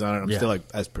cheese on it. I'm still like,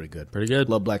 that's pretty good. Pretty good.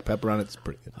 Love black pepper on it. It's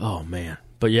pretty good. Oh man,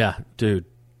 but yeah, dude,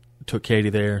 took Katie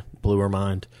there, blew her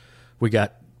mind. We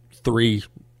got 3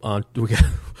 on. We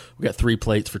got 3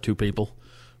 plates for 2 people.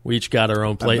 We each got our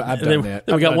own plate. I've and done then, that.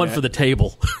 then we I've got done one that. for the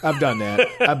table. I've done that.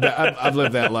 I've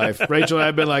lived that life. Rachel and I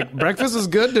have been like, breakfast is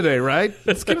good today, right?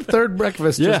 Let's get a third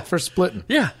breakfast just for splitting.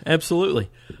 Yeah,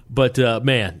 absolutely. But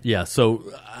man, yeah. So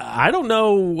I don't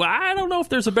know. I don't know if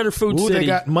there's a better food Ooh, city. they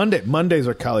got Monday. Mondays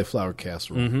are cauliflower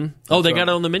casserole. Mm-hmm. Oh, they got it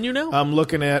on the menu now? I'm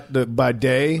looking at by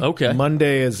day. Okay.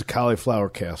 Monday is cauliflower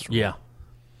casserole. Yeah.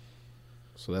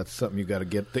 So that's something you got to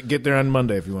get there on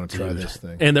Monday if you want to try this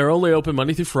thing. And they're only open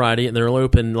Monday through Friday, and they're only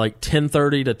open like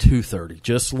 10:30 to 2:30,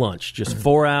 just lunch, just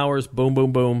 4 hours, boom,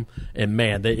 boom, boom. And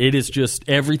man, it is just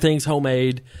everything's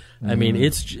homemade. I mean,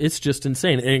 it's just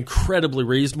insane and incredibly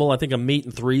reasonable. I think a meat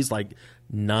and 3 is like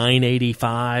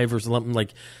 $9.85 or something.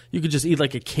 Like you could just eat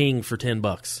like a king for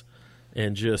 $10,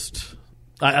 and just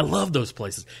I love those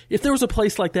places. If there was a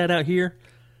place like that out here,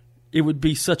 it would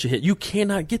be such a hit. You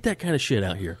cannot get that kind of shit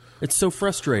out here. It's so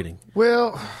frustrating.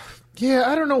 Well, yeah,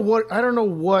 I don't know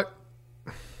what.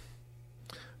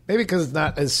 Maybe because it's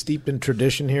not as steeped in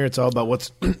tradition here. It's all about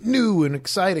what's new and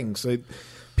exciting. So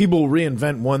people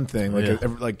reinvent one thing,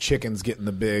 like chicken's getting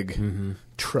the big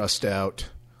trust out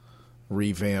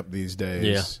revamp these days.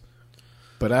 Yeah.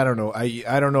 But I don't know.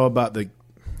 I don't know about the.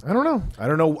 I don't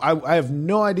know. I have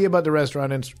no idea about the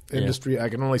restaurant industry. I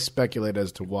can only speculate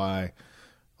as to why.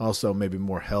 Also, maybe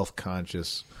more health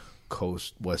conscious.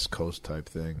 West Coast type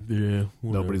thing. Yeah.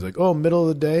 Whatever. Nobody's like, oh, middle of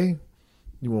the day,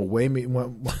 you want to weigh me?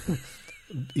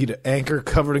 Eat an anchor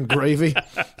covered in gravy?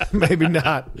 Maybe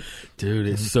not. Dude,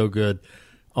 it's so good.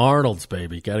 Arnold's,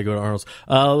 baby. Got to go to Arnold's.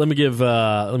 Let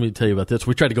me tell you about this.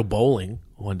 We tried to go bowling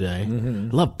one day.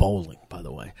 I love bowling, by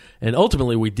the way. And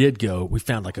ultimately, we did go. We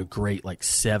found like a great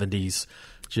 70s,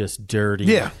 just dirty.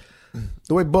 Yeah,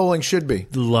 the way bowling should be.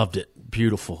 Loved it.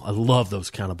 Beautiful. I love those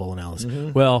kind of bowling alleys.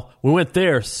 Well, we went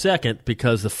there second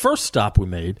because the first stop we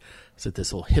made was at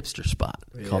this little hipster spot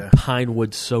called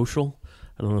Pinewood Social.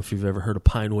 I don't know if you've ever heard of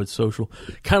Pinewood Social.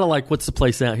 Kind of like, what's the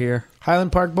place out here?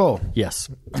 Highland Park Bowl. Yes.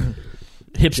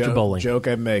 Hipster bowling. Joke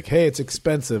I make. Hey, it's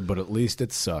expensive, but at least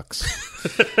it sucks.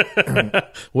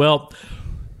 Well,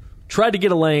 tried to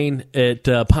get a lane at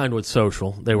Pinewood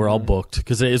Social. They were all booked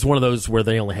because it's one of those where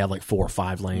they only have like 4 or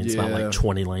 5 lanes, not like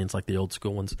 20 lanes like the old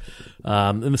school ones.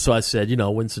 And so I said,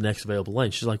 when's the next available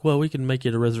lane? She's like, well, we can make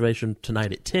you a reservation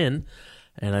tonight at 10.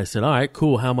 And I said, all right,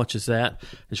 cool. How much is that?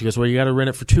 And she goes, well, you got to rent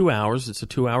it for 2 hours. It's a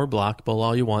 2-hour block. Bowl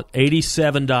all you want.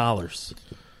 $87.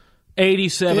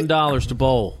 $87 to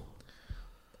bowl.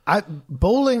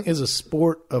 Bowling is a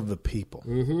sport of the people.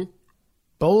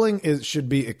 Bowling should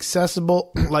be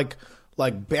accessible, like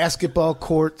basketball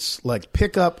courts, like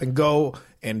pick up and go.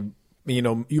 And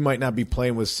you might not be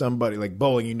playing with somebody like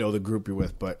bowling. The group you're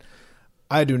with, but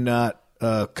I do not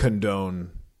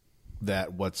condone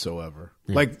that whatsoever.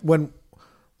 Like when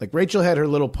Rachel had her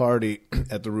little party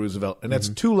at the Roosevelt, and that's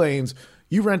 2 lanes.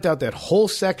 You rent out that whole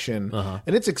section,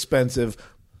 and it's expensive.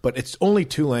 But it's only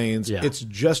 2 lanes. Yeah. It's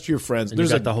just your friends. And you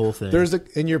got the whole thing.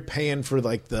 And you're paying for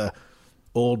like the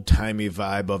old timey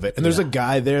vibe of it. And there's a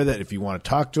guy there that if you want to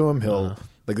talk to him, he'll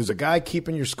there's a guy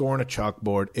keeping your score on a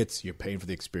chalkboard. You're paying for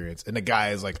the experience, and the guy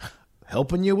is like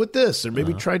helping you with this, or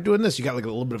maybe try doing this. You got like a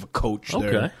little bit of a coach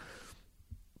there.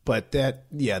 But that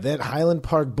Highland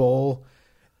Park Bowl,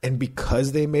 and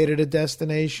because they made it a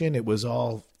destination, it was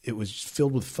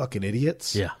filled with fucking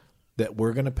idiots. Yeah, that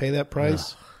were going to pay that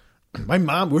price. We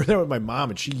were there with my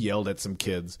mom, and she yelled at some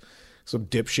kids, some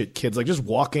dipshit kids, like just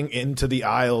walking into the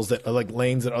aisles that are like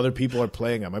lanes that other people are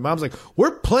playing on. My mom's like,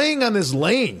 we're playing on this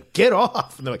lane. Get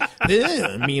off. And they're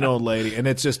like, mean old lady. And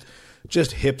it's just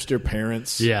hipster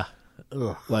parents. Yeah.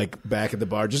 Like back at the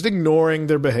bar, just ignoring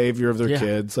their behavior of their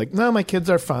kids. Like, no, my kids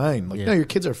are fine. Like, no, your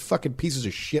kids are fucking pieces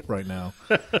of shit right now.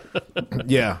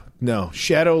 No.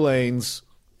 Shadow Lanes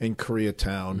in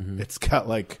Koreatown. It's got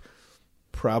like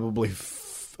probably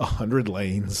 100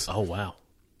 lanes. Oh, wow.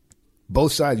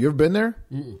 Both sides. You ever been there?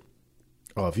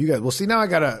 Oh, if you guys... Well, see, now I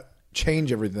got to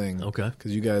change everything. Okay.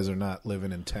 Because you guys are not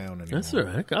living in town anymore. That's all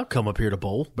right. I'll come up here to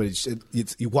bowl. But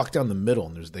it's you walk down the middle,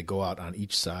 and they go out on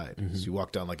each side. So you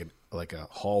walk down like a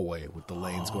hallway with the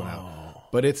lanes going out.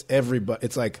 But it's everybody...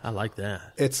 It's like... I like that.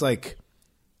 It's like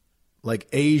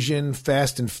Asian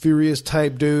Fast and Furious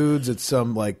type dudes. It's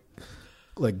some like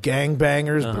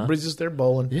gangbangers. But everybody's just there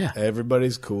bowling. Yeah.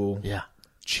 Everybody's cool. Yeah.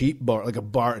 cheap bar, like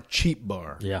a cheap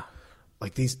bar. Yeah.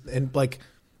 Like these, and like,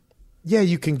 yeah,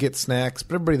 you can get snacks,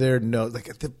 but everybody there knows. Like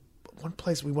at the one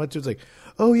place we went to, it's like,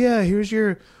 oh yeah, here's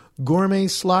your gourmet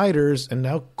sliders, and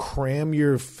now cram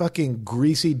your fucking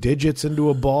greasy digits into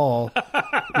a ball.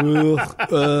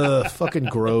 Fucking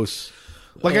gross.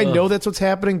 Like I know that's what's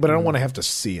happening, but I don't want to have to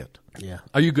see it. Yeah.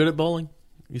 Are you good at bowling?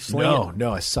 You sling it?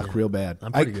 No, I suck real bad.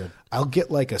 I'm pretty good. I'll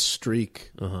get like a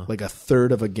streak, like a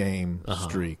third of a game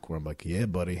streak, where I'm like, yeah,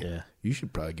 buddy, you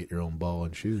should probably get your own ball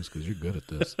and shoes because you're good at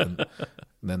this. And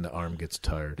then the arm gets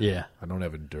tired. Yeah. I don't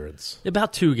have endurance.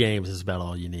 About 2 games is about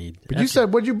all you need. But you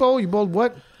said, what'd you bowl? You bowled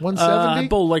what? 170? I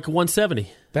bowled like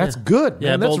 170. That's good, man.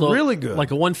 Yeah, That's really good.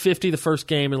 Like a 150 the first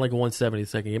game and like a 170 the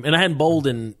second game. And I hadn't bowled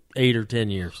in 8 or 10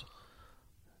 years.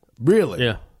 Really?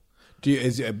 Yeah. Do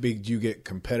you get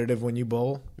competitive when you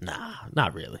bowl? Nah,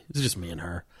 not really. It's just me and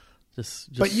her.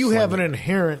 Just but you have it. an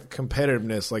inherent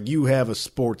competitiveness. Like you have a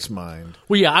sports mind.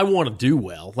 Well, yeah, I want to do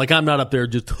well. Like I'm not up there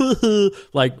just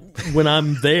like when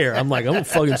I'm there. I'm like I'm gonna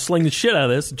fucking sling the shit out of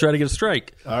this and try to get a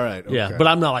strike. All right. Okay. Yeah, but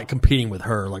I'm not like competing with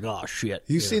her. Like oh shit.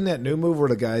 You seen that new move where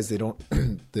the guys they don't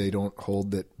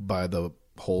hold it by the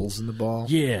holes in the ball?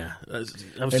 Yeah, I was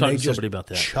talking to somebody about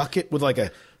that. Chuck it with like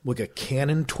a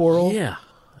cannon twirl. Yeah.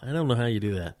 I don't know how you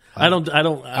do that.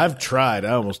 I've tried.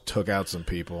 I almost took out some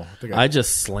people. I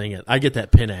just sling it. I get that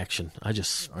pin action. I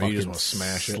just you fucking just want to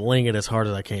smash it? Sling it as hard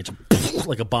as I can. Just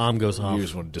like a bomb goes off. You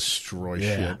just want to destroy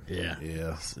yeah, shit.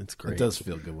 Yeah. It's great. It does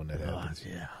feel good when that happens.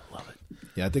 Yeah, love it.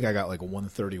 Yeah, I think I got like a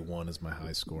 131 as my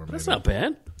high score. That's not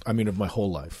bad. I mean, of my whole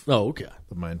life. Oh, okay.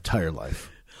 Of my entire life.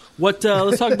 What?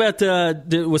 Let's talk about.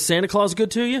 Was Santa Claus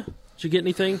good to you? Did you get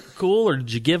anything cool, or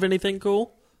did you give anything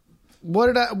cool?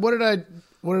 What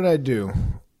did I do?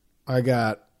 I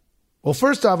got. Well,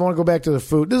 first off, I want to go back to the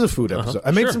food. This is a food episode.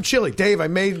 I made some chili, Dave. I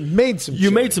made some. You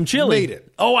chili. made some chili. Made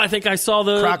it. Oh, I think I saw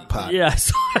the crock pot. Yeah,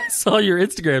 I saw your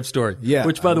Instagram story. Yeah,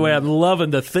 which, by the way, I'm loving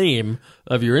the theme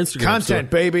of your Instagram content,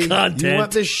 story. baby. Content. You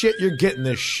want this shit? You're getting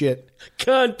this shit.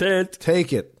 Content.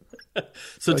 Take it.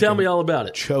 So tell me all about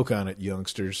it. Choke on it,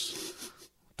 youngsters.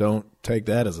 Don't take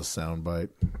that as a soundbite.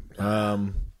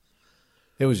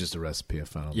 It was just a recipe I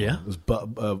found. Yeah. It was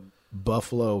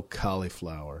buffalo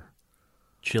cauliflower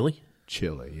chili.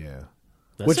 Chili, yeah.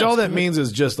 That Which all that good. means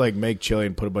is just like make chili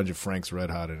and put a bunch of Frank's Red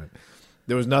Hot in it.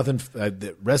 There was nothing.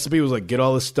 The recipe was like get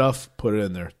all this stuff, put it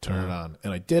in there, turn it on,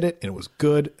 and I did it, and it was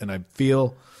good. And I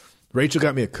feel Rachel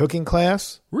got me a cooking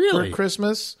class Really? for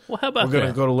Christmas. Well, how about We're gonna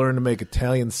that? go to learn to make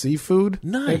Italian seafood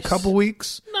in a Nice. couple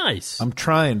weeks. Nice. I'm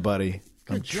trying, buddy.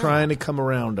 I'm job. trying to come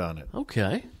around on it.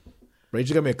 Okay.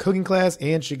 Rachel got me a cooking class,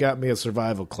 and she got me a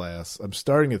survival class. I'm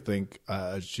starting to think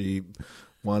she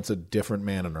wants a different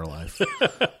man in her life.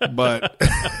 But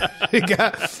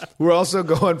we're also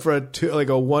going for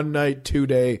a 1 night, 2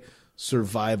 day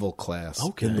survival class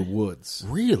in the woods.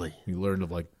 Really? You learn to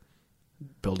like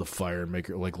build a fire and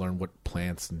learn what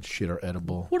plants and shit are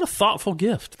edible. What a thoughtful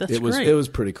gift. That's great. It was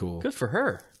pretty cool. Good for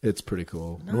her. It's pretty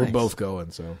cool. Nice. We're both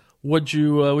going. So What'd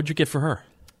you get for her?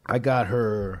 I got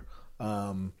her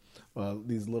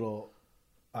these little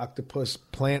octopus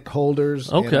plant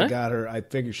holders. Okay. And I got her. I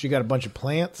figured she got a bunch of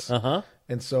plants.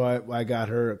 And so I got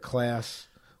her a class.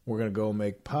 We're gonna go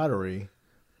make pottery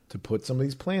to put some of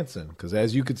these plants in because,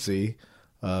 as you could see,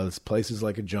 this place is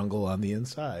like a jungle on the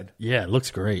inside. Yeah, it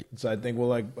looks great. So I think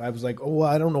I was like, oh,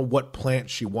 I don't know what plant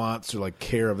she wants or like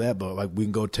care of that, but like we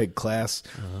can go take class.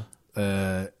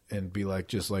 And be like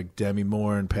just like Demi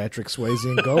Moore and Patrick Swayze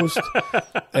and Ghost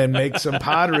and make some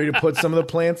pottery to put some of the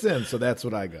plants in. So that's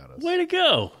what I got us. Way to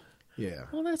go. Yeah.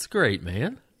 Well, that's great,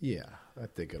 man. Yeah. I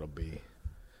think it'll be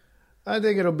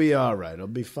all right. It'll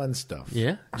be fun stuff.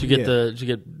 Yeah. Did you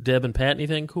get Deb and Pat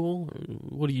anything cool?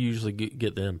 What do you usually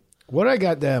get them? What I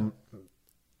got them,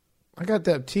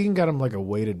 Tegan got them like a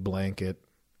weighted blanket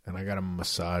and I got him a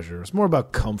massager. It's more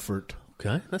about comfort.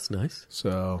 Okay. That's nice.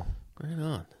 So Right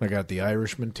on. I got the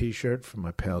Irishman T-shirt from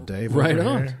my pal Dave. Right over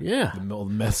on. here. Yeah. The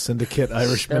old Meth Syndicate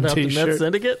Irishman Shout out to T-shirt. Meth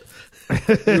Syndicate.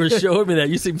 You were showing me that.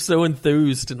 You seemed so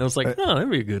enthused, and I was like, "Oh,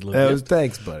 that'd be a good look."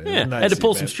 Thanks, buddy. Yeah, Nice had to of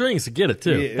pull you, some man. strings to get it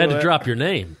too. Yeah, had to well, drop your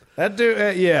name. That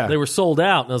dude, yeah. They were sold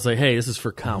out, and I was like, "Hey, this is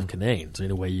for Kyle Kinane." So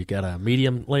anyway, you got a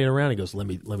medium laying around. He goes, "Let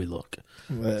me look."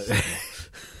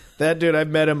 That dude, I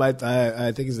met him.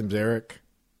 I think his name's Eric.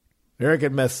 Eric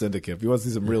at Meth Syndicate. If he wants to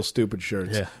see some real stupid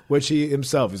shirts, Yeah. which he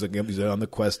himself, he's on the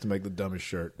quest to make the dumbest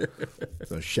shirt.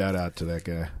 So shout out to that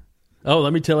guy. Oh,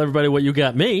 let me tell everybody what you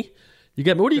got me. You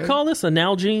got what do you call this? An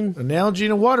Nalgene? An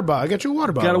Nalgene, a water bottle. I got you a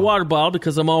water bottle. Got a water bottle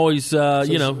because I'm always,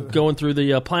 going through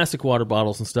the plastic water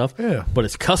bottles and stuff. Yeah. But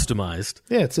it's customized.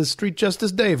 Yeah, it says Street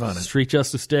Justice Dave on it. Street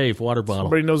Justice Dave water bottle.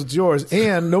 Everybody knows it's yours,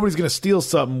 and nobody's going to steal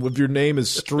something if your name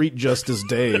is Street Justice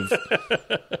Dave.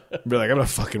 Be like, I'm not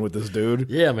fucking with this dude.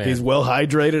 Yeah, man. He's well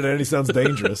hydrated and he sounds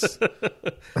dangerous.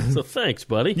 So thanks,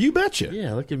 buddy. You betcha.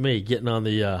 Yeah, look at me getting on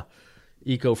the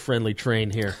eco-friendly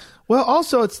train here. Well,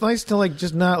 also, it's nice to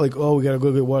just not oh, we got to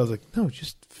go get water. It's like, no,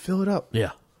 just fill it up.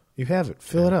 Yeah. You have it.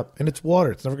 Fill it up. And it's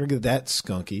water. It's never going to get that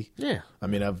skunky. Yeah. I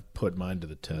mean, I've put mine to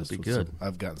the test. Be good.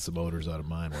 I've gotten some odors out of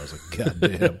mine where I was like, God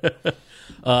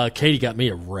damn. Katie got me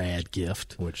a rad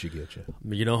gift. What'd she get you?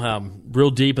 You know how I'm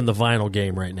real deep in the vinyl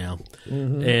game right now.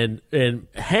 Mm-hmm. And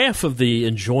half of the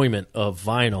enjoyment of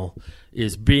vinyl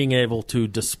is being able to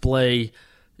display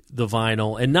the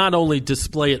vinyl, and not only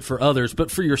display it for others, but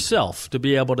for yourself, to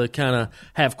be able to kind of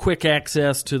have quick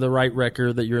access to the right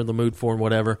record that you're in the mood for and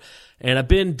whatever. And I've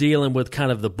been dealing with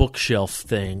kind of the bookshelf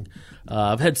thing.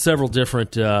 I've had several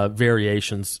different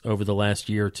variations over the last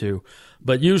year or two,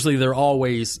 but usually they're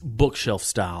always bookshelf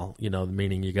style,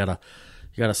 meaning you gotta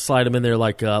slide them in there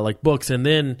like books, and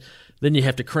then you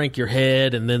have to crank your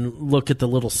head and then look at the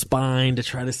little spine to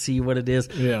try to see what it is.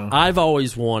 Yeah. I've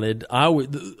always wanted, I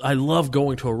love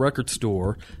going to a record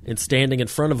store and standing in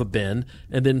front of a bin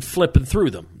and then flipping through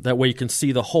them. That way you can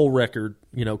see the whole record,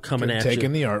 coming at you.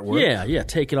 Taking the artwork. Yeah,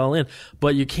 take it all in.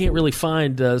 But you can't really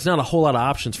find, there's not a whole lot of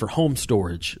options for home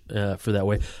storage for that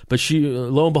way. But she,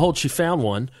 lo and behold, she found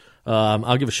one.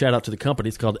 I'll give a shout out to the company.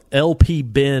 It's called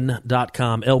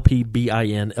lpbin.com,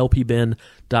 LPBIN,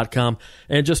 lpbin.com.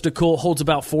 And just a cool, holds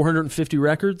about 450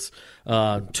 records,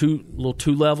 two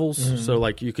levels. Mm-hmm. So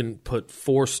you can put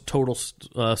 4 total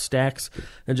stacks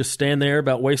and just stand there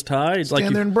about waist high.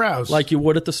 Stand there and browse. Like you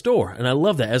would at the store. And I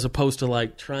love that, as opposed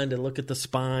to trying to look at the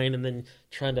spine and then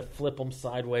trying to flip them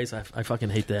sideways. I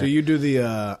fucking hate that. Do you do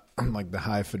the the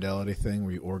high fidelity thing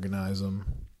where you organize them?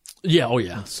 Yeah, oh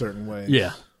yeah. In certain ways?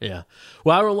 Yeah.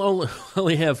 Well, I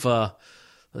only have,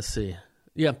 let's see.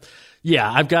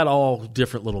 Yeah, I've got all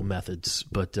different little methods,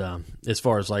 but as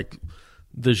far as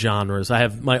the genres, I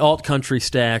have my alt country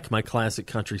stack, my classic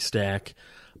country stack,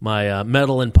 my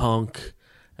metal and punk,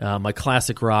 my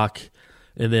classic rock,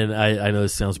 and then I know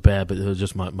this sounds bad, but it was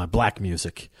just my black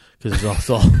music, because it's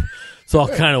all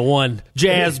kind of one.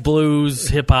 Jazz, blues,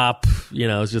 hip hop,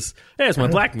 it's just, it's my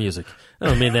black music. I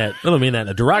don't mean that in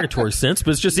a derogatory sense, but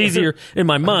it's just easier in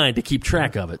my mind to keep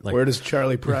track of it. Where does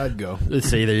Charlie Pride go?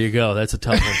 See, there you go. That's a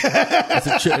tough one.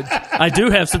 I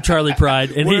do have some Charlie Pride,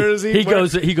 and he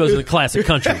goes to the classic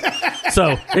country.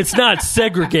 So it's not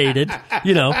segregated.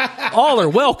 All are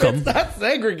welcome. It's not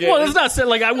segregated. Well, it's not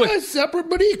separate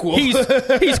but equal.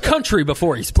 He's country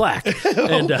before he's black,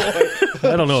 and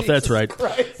I don't know if that's right.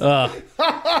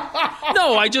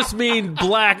 No, I just mean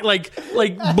black, like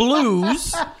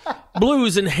blues.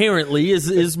 Blues inherently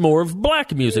is more of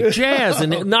black music. Jazz,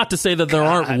 and not to say that there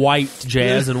aren't white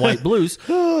jazz and white blues.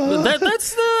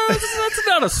 That's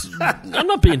not I'm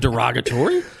not being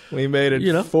derogatory. We made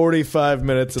it 45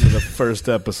 minutes into the first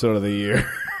episode of the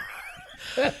year.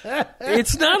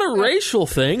 It's not a racial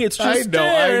thing. It's just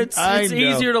it's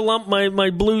easier to lump my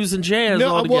blues and jazz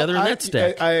all together in that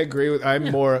stack. I agree with. I'm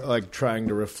more trying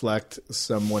to reflect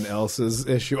someone else's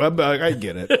issue. I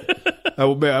get it. I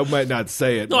might not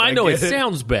say it. No, I know it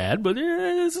sounds bad, but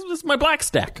this is my black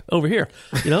stack over here.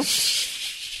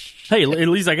 Hey, at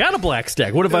least I got a black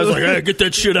stack. What if I was like, hey, get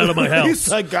that shit out of my house?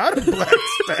 I got a black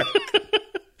stack.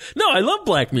 No, I love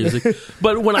black music,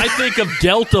 but when I think of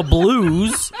Delta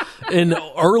blues and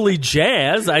early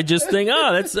jazz, I just think,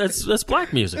 that's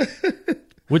black music,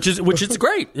 which is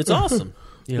great. It's awesome.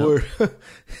 Where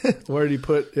do you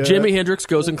put Jimi Hendrix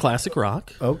goes in classic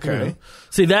rock? Okay.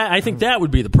 See that? I think that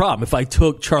would be the problem if I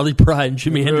took Charlie Pride and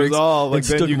Jimi Hendrix.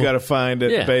 Then you got to find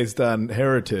it based on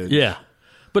heritage. Yeah,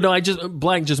 but no,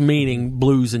 black just meaning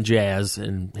blues and jazz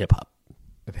and hip hop.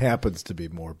 It happens to be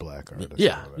more black artists.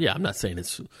 Yeah. I'm not saying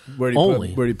it's where do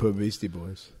you put Beastie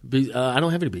Boys? I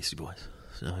don't have any Beastie Boys.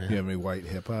 So, yeah. Do you have any white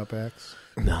hip hop acts?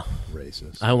 No,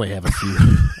 racist. I only have a few.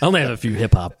 I only have a few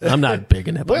hip hop. I'm not big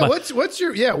in hip hop. What's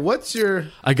your?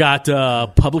 I got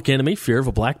Public Enemy, Fear of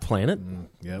a Black Planet.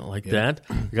 That.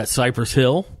 I got Cypress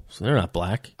Hill, so they're not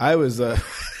black. I was. They're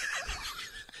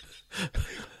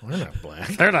not black.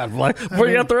 They're not black. But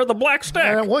yet they're in the black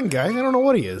stack. One guy, I don't know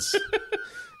what he is.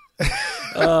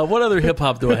 What other hip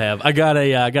hop do I have? I got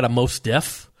a Mos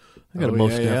Def. I got a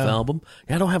Mos Def album.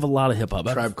 I don't have a lot of hip hop.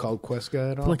 Tribe Called Quest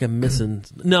guy at all? I feel like I'm missing.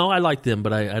 No, I like them,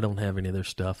 but I don't have any of their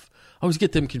stuff. I always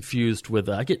get them confused with.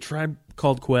 I get Tribe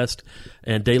Called Quest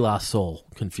and De La Soul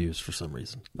confused for some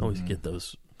reason. I always get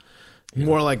those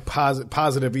More like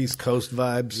positive East Coast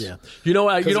vibes. Yeah. You know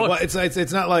what?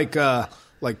 It's not like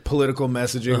political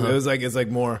messaging. It's like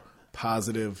more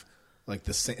positive. Like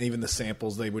even the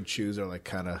samples they would choose are like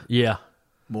kind of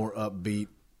more upbeat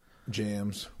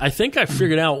jams. I think I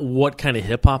figured out what kind of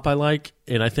hip hop I like,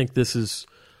 and I think this is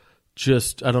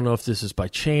just, I don't know if this is by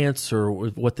chance or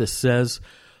what this says,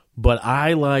 but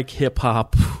I like hip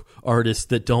hop artists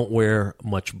that don't wear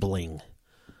much bling.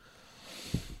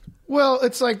 Well,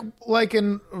 it's like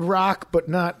in rock, but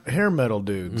not hair metal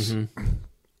dudes. Mm-hmm.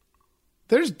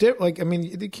 There's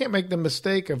you can't make the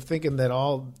mistake of thinking that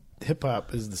all hip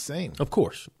hop is the same. Of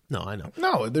course, no, I know.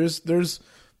 No, there's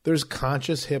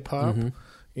conscious hip hop. Mm-hmm.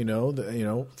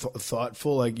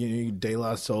 Thoughtful, like De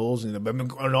La Souls, and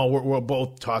we're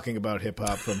both talking about hip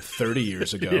hop from 30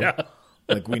 years ago. Yeah.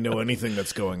 Like we know anything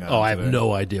that's going on. Oh, I have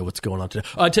no idea what's going on today.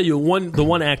 I'll tell you the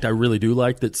one act I really do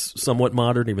like that's somewhat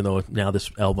modern, even though now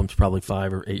this album's probably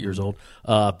 5 or 8 years old.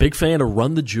 Big fan of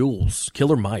Run the Jewels,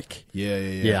 Killer Mike.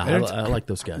 Yeah. I like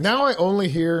those guys. Now I only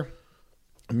hear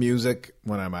music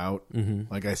when I'm out.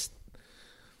 Mm-hmm.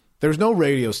 There's no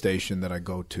radio station that I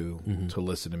go to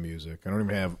listen to music. I don't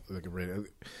even have like a radio.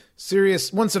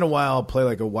 Sirius, once in a while, I'll play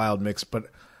like a wild mix,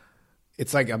 but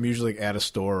it's like I'm usually at a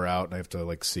store or out, and I have to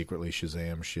like secretly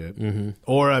Shazam shit. Mm-hmm.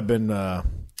 Or I've been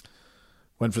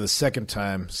went for the second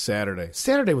time Saturday.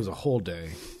 Saturday was a whole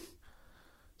day.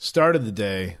 Started the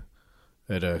day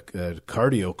at a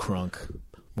cardio crunk.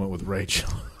 Went with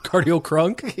Rachel. Cardio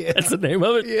crunk? Yeah. That's the name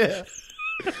of it? Yeah.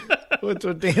 Went to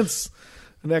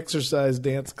an exercise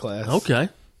dance class. Okay.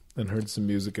 And heard some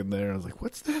music in there. I was like,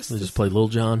 what's this? They just played Lil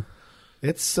Jon?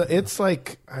 It's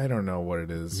like, I don't know what it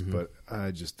is, but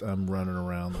I'm running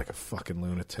around like a fucking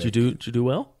lunatic. Did you do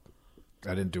well?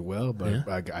 I didn't do well, but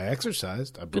I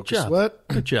exercised. I broke Good job. a sweat.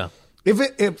 Good job.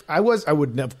 If I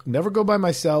would never go by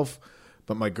myself,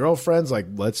 but my girlfriend's like,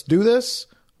 let's do this.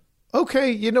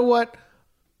 Okay, you know what?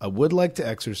 I would like to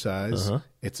exercise. Uh-huh.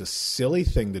 It's a silly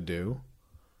thing to do.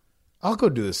 I'll go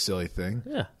do this silly thing.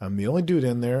 Yeah. I'm the only dude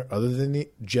in there other than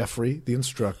Jeffrey, the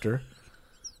instructor.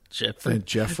 Jeffrey. And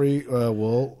Jeffrey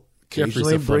will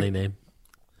occasionally Jeffrey's a funny name.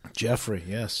 Jeffrey,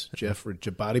 yes. Jeffrey.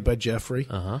 Body by Jeffrey.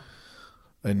 Uh-huh.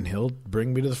 And he'll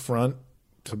bring me to the front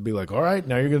to be like, all right,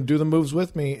 now you're going to do the moves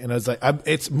with me. And I was like,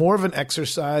 it's more of an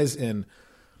exercise in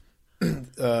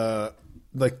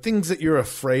like things that you're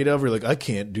afraid of. You're like, I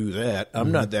can't do that.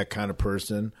 I'm not that kind of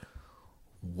person.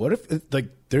 What if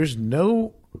there's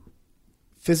no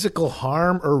physical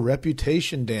harm or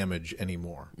reputation damage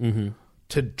anymore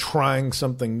to trying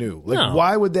something new? Like,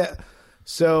 why would that?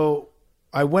 So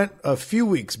I went a few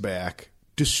weeks back,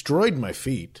 destroyed my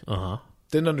feet.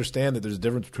 Didn't understand that there's a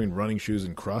difference between running shoes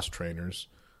and cross trainers.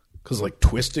 Because like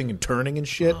twisting and turning and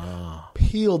shit,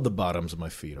 peeled the bottoms of my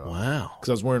feet off. Wow! Because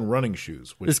I was wearing running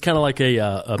shoes. It's kind of like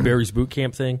a Barry's boot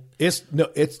camp thing. It's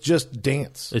just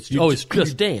dance. It's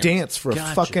just dance. Dance for a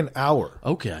fucking hour.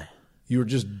 Okay. You were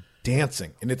just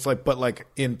dancing, and it's like, but like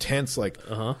intense, like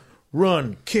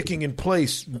run, kicking in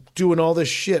place, doing all this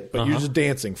shit, but you're just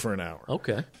dancing for an hour.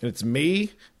 Okay. And it's me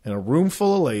and a room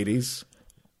full of ladies.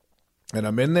 And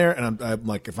I'm in there, and I'm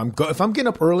like, if I'm getting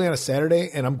up early on a Saturday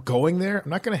and I'm going there, I'm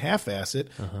not going to half-ass it.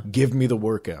 Give me the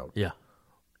workout. Yeah,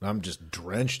 I'm just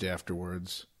drenched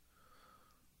afterwards.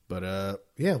 But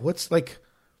what's like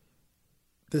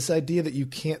this idea that you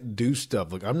can't do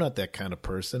stuff? Like, I'm not that kind of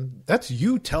person. That's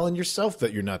you telling yourself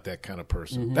that you're not that kind of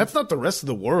person. That's not the rest of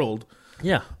the world.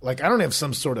 Yeah, like I don't have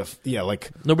some sort of like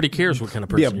nobody cares what kind of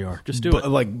person you are. Just do it.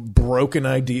 Like broken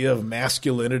idea of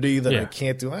masculinity that I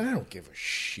can't do. I don't give a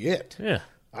shit. Yeah,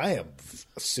 I am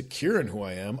secure in who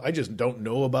I am. I just don't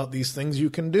know about these things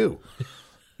you can do.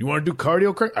 You want to do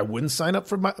cardio? I wouldn't sign up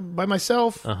by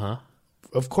myself.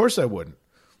 Of course I wouldn't.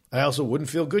 I also wouldn't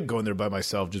feel good going there by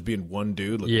myself, just being one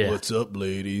dude. Like, what's up,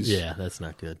 ladies? Yeah, that's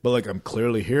not good. But like, I'm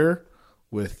clearly here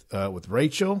with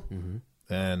Rachel,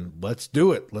 and let's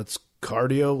do it. Let's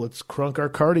cardio. Let's crunk our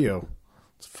cardio.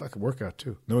 It's a fucking workout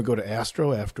too. Then we go to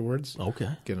Astro afterwards. Okay.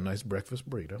 Get a nice breakfast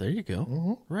burrito. There you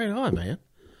go. Right on, man.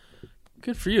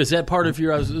 Good for you. Is that part of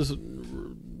your? I was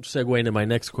segue into my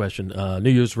next question. New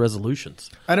Year's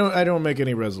resolutions. I don't make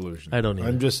any resolutions. I don't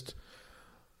either.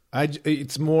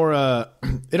 It's more.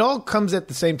 It all comes at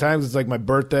the same time. It's like my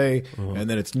birthday, and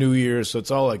then it's New Year's. So it's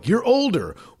all like, you're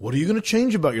older. What are you going to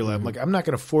change about your life? I'm like, I'm not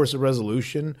going to force a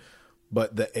resolution.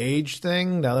 But the age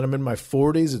thing, now that I'm in my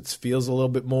 40s, it feels a little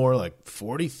bit more like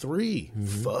 43.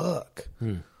 Fuck.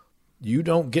 You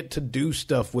don't get to do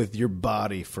stuff with your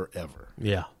body forever.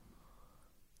 Yeah.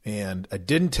 And I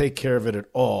didn't take care of it at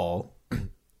all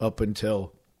up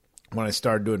until when I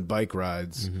started doing bike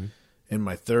rides. in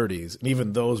my 30s, and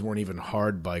even those weren't even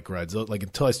hard bike rides. Like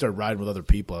until I started riding with other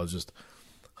people, I was just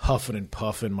huffing and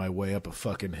puffing my way up a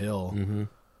fucking hill. Mm-hmm.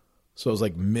 So it was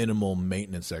like minimal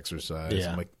maintenance exercise.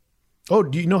 Yeah. I'm like, oh,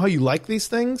 do you know how you like these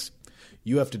things?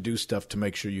 You have to do stuff to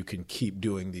make sure you can keep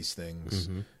doing these things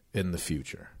in the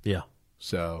future. Yeah.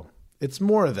 So it's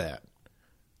more of that.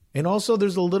 And also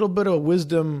there's a little bit of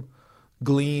wisdom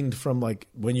gleaned from like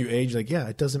when you age, like, yeah,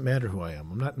 it doesn't matter who I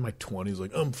am. I'm not in my 20s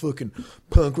like, I'm fucking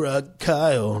punk rock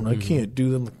Kyle and I can't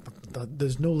do them.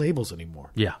 There's no labels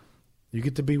anymore. Yeah. You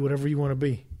get to be whatever you want to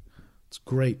be. It's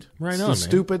great. Right it's on, man.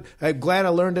 Stupid. I'm glad I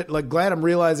learned it. Like, glad I'm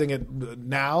realizing it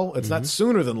now. It's not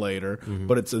sooner than later,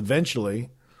 but it's eventually.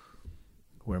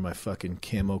 Wear my fucking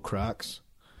camo Crocs.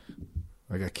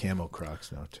 I got camo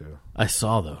Crocs now too. I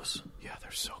saw those. Yeah,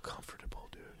 they're so comfortable,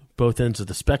 dude. Both ends of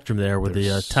the spectrum there with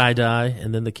the tie-dye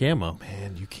and then the camo.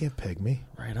 Man, you can't peg me.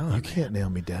 Right on, You man. can't nail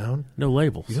me down. No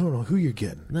labels. You don't know who you're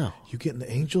getting. No. You're getting the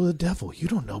angel or the devil. You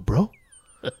don't know, bro.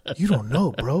 You don't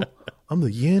know, bro. I'm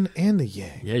the yin and the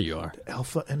yang. Yeah, you are. The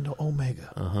alpha and the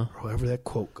omega. Or however that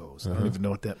quote goes. I don't even know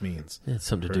what that means. Yeah, it's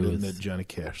something to Heard do it in with the Johnny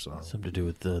Cash song. something to do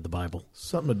with the Bible.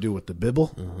 Something to do with the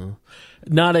Bible.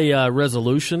 Not a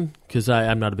resolution, because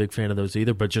I'm not a big fan of those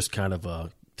either, but just kind of a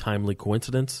timely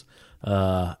coincidence.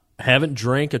 Haven't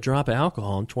drank a drop of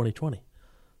alcohol in 2020.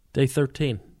 Day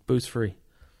 13, booze free.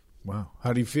 Wow.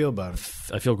 How do you feel about it?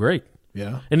 I feel great.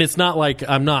 Yeah. And it's not like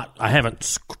I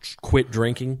haven't quit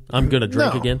drinking. I'm going to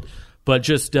drink No. again. But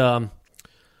just what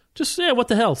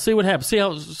the hell? See what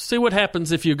happens. See what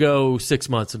happens if you go 6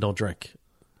 months and don't drink.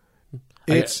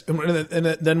 It's and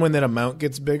then when that amount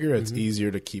gets bigger, it's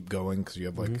easier to keep going because you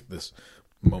have like this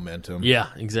momentum. Yeah,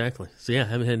 exactly. So yeah,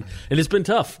 and it's been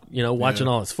tough, watching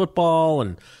all this football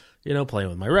and playing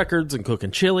with my records and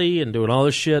cooking chili and doing all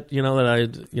this shit, that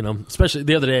I, especially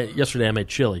yesterday I made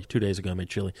chili. 2 days ago I made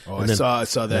chili. Oh, And I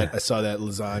saw that. I saw that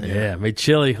lasagna. Yeah, I made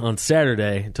chili on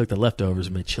Saturday and took the leftovers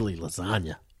and made chili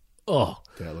lasagna. Oh.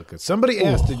 That looked good. Somebody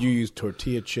asked, did you use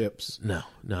tortilla chips? No,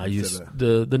 I use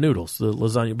the noodles, the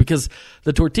lasagna, because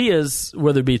the tortillas,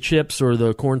 whether it be chips or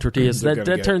the corn tortillas,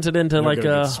 that turns it into like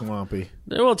a swampy.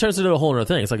 Well, it turns it into a whole other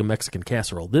thing. It's like a Mexican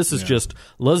casserole. This is just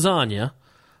lasagna,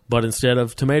 but instead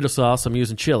of tomato sauce, I'm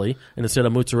using chili, and instead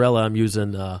of mozzarella, I'm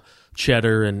using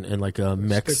cheddar and like a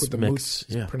mix. Stick with the moots.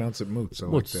 Yeah, Pronounce it moots. I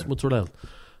like moots, that. mozzarella.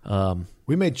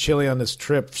 We made chili on this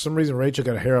trip. For some reason, Rachel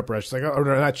got a hair up her. She's like, oh,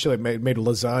 no, not chili. Made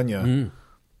lasagna.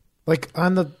 Like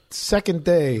on the second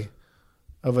day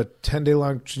of a 10-day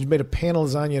long, she made a pan of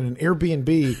lasagna in an Airbnb.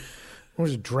 We were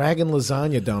just dragging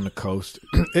lasagna down the coast.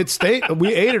 It stayed.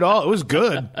 We ate it all. It was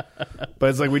good, but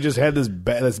it's like we just had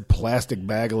this plastic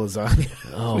bag of lasagna.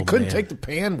 Oh, we couldn't man. take the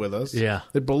pan with us. Yeah.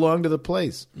 It belonged to the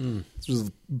place. This was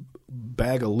a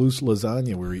bag of loose lasagna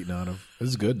we were eating out of. It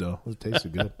was good though. It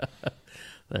tasted good.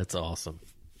 That's awesome.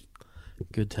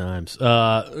 Good times.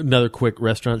 Another quick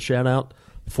restaurant shout out.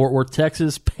 Fort Worth,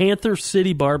 Texas, Panther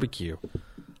City Barbecue.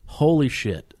 Holy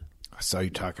shit. I saw you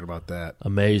talking about that.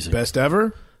 Amazing. Best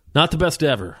ever? Not the best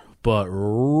ever, but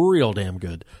real damn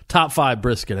good. Top 5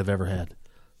 brisket I've ever had.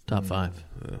 Top 5.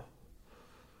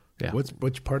 Yeah.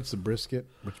 Which part's the brisket?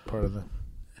 Which part of the?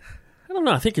 I don't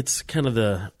know. I think it's kind of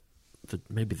the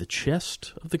maybe the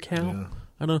chest of the cow. Yeah.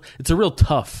 I don't know. It's a real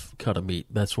tough cut of meat.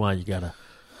 That's why you gotta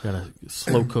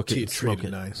slow cook it and smoke treat it.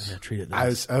 it nice. Yeah, treat it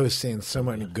nice. I was seeing so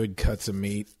many good cuts of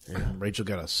meat. Rachel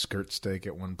got a skirt steak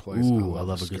at one place. Ooh, I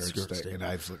love a good skirt steak. And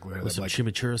I was like, With some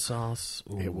chimichurri sauce.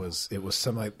 Ooh. it was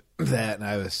something like that, and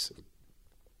I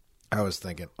was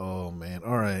thinking, oh man,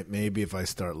 all right, maybe if I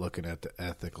start looking at the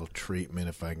ethical treatment,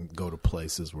 if I can go to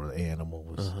places where the animal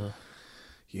was,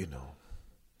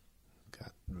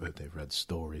 they read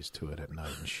stories to it at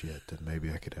night and shit, then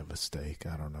maybe I could have a steak.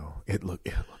 I don't know. It looked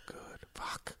good.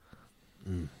 Fuck.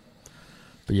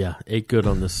 But yeah, ate good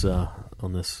on this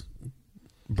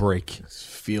break. These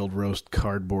field roast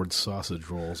cardboard sausage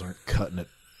rolls aren't cutting it.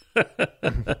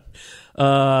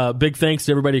 Big thanks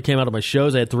to everybody who came out to my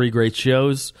shows. I had 3 great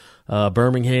shows: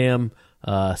 Birmingham,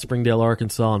 Springdale,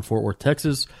 Arkansas, and Fort Worth,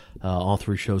 Texas. All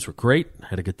 3 shows were great.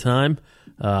 Had a good time.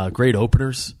 Great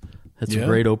openers. Had some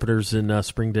great openers in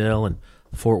Springdale and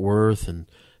Fort Worth, and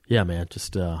yeah, man,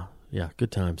 just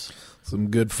good times.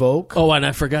 Some good folk. Oh, and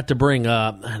I forgot to bring,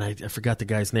 I forgot the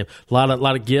guy's name. A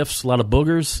lot of gifts, a lot of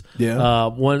boogers. Yeah.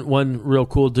 One real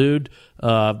cool dude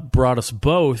brought us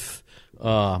both.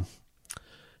 Got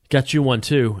you one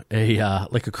too.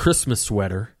 Like a Christmas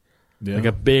sweater, like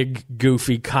a big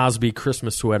goofy Cosby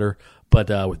Christmas sweater, but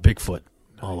with Bigfoot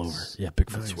all over. Yeah,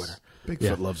 Bigfoot sweater.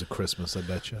 Bigfoot loves a Christmas, I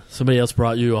bet you. Somebody else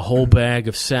brought you a whole bag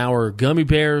of sour gummy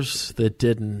bears that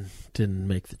didn't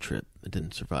make the trip. It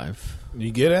didn't survive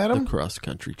You get at the them? cross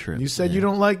country trip. You said you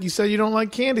don't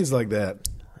like candies like that.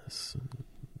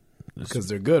 Because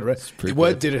they're good, right?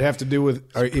 What good. did it have to do with?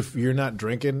 If you're not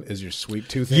drinking, is your sweet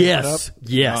tooth amping up?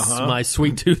 Yes. My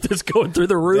sweet tooth is going through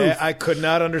the roof. I could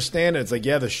not understand it. It's like,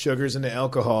 the sugars and the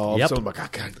alcohol. Yep. So I'm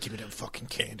like, God, give me them fucking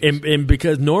candies. And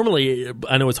because normally,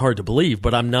 I know it's hard to believe,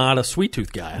 but I'm not a sweet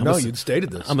tooth guy. You'd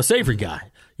stated this. I'm a savory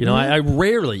guy. You know, I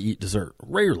rarely eat dessert.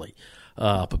 Rarely.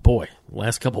 But boy,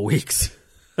 last couple weeks,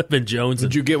 I've been jonesing.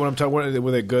 Did you get what I'm talking about?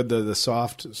 Were they good? The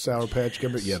soft Sour Patch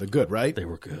Kids? Yeah, they're good, right? They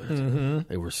were good.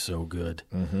 They were so good.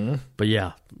 But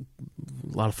yeah,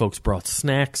 a lot of folks brought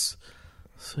snacks.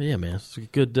 So yeah, man, it's a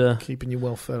good Keeping you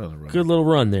well fed on the road. good little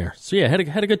run there. So yeah, had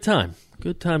a good time.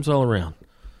 Good times all around.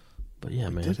 But yeah,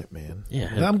 man. Did it, man.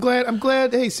 Yeah. I'm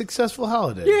glad. Hey, successful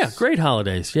holidays. Yeah, great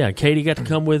holidays. Yeah, Katie got to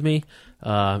come with me.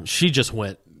 She just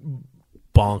went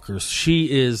bonkers.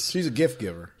 She's a gift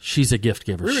giver. She's a gift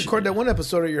giver. We recorded that one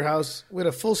episode at your house. We had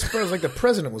a full spread. It was like the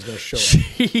president was going to show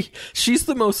up. She's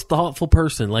the most thoughtful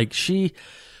person. Like she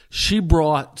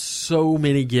brought so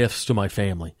many gifts to my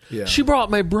family. Yeah. She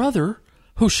brought my brother,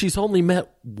 who she's only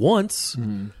met once.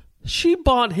 She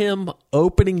bought him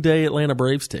opening day Atlanta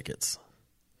Braves tickets.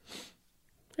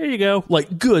 There you go.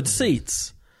 Like good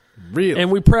seats. Really?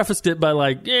 And we prefaced it by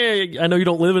like, I know you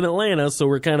don't live in Atlanta, so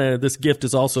we're this gift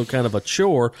is also kind of a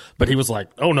chore. But he was like,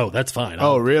 oh no, that's fine.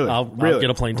 Really? I'll get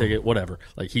a plane ticket, whatever.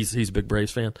 Like he's a big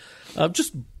Braves fan.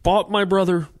 Just bought my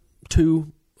brother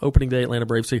 2 opening day Atlanta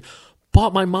Braves tickets.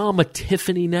 Bought my mom a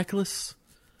Tiffany necklace.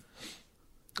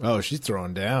 Oh, she's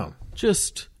throwing down.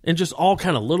 Just all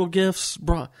kind of little gifts.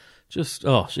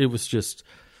 It was just.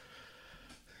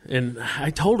 And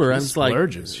I told her, I was like,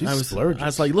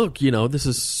 look, this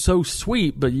is so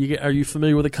sweet, but are you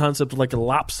familiar with the concept of like a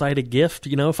lopsided gift?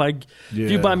 If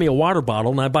you buy me a water bottle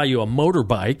and I buy you a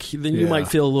motorbike, then you might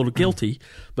feel a little guilty.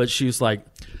 But she was like,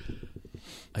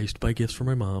 I used to buy gifts for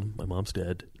my mom. My mom's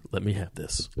dead. Let me have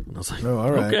this. And I was like,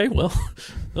 all right. Okay, well,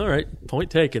 all right,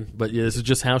 point taken. But this is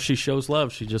just how she shows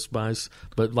love. She just buys.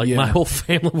 But my whole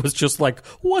family was just like,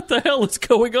 what the hell is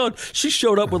going on? She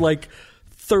showed up with like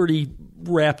 30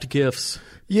 wrapped gifts.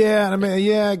 Yeah,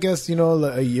 I guess,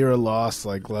 a year of loss,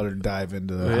 like let her dive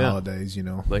into the holidays,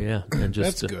 But yeah, and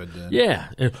just that's good then. Yeah,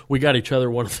 and we got each other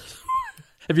one of the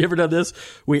Have you ever done this?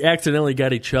 We accidentally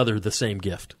got each other the same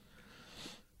gift.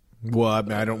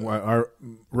 Well, I don't.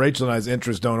 Rachel and I's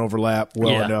interests don't overlap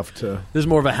well enough to. This is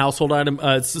more of a household item.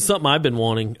 It's something I've been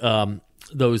wanting.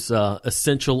 Those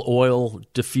essential oil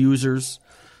diffusers.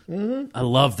 I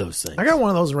love those things. I got one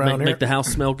of those around here. Make the house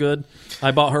smell good.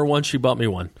 I bought her one. She bought me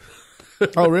one.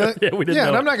 Oh, really? Yeah, we didn't know.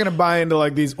 And I'm not going to buy into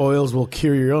like these oils will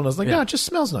cure your illness. Like, no, it just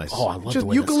smells nice. Oh, I love just the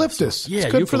way eucalyptus. That smells. Yeah,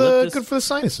 it's good eucalyptus, for the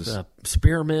sinuses.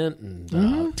 Spearmint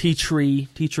and tea tree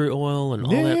oil and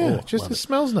all that. Yeah, it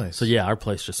smells nice. So yeah, our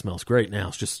place just smells great now.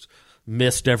 It's just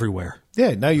mist everywhere.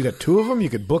 Yeah, now you got 2 of them. You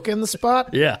could bookend the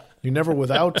spot. Yeah, you're never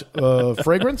without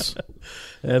fragrance.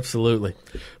 Absolutely.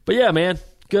 But yeah, man,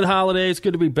 good holidays.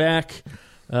 Good to be back.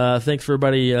 Thanks for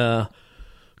everybody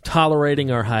tolerating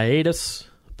our hiatus.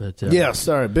 But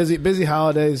sorry, busy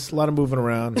holidays, a lot of moving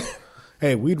around.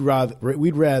 Hey, we'd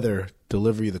rather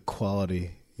deliver you the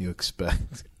quality you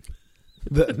expect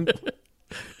than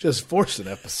just force an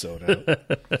episode out.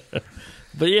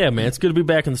 But yeah, man, it's good to be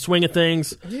back in the swing of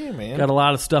things. Yeah, man. Got a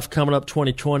lot of stuff coming up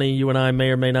 2020. You and I may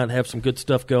or may not have some good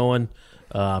stuff going.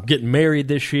 Getting married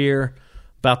this year.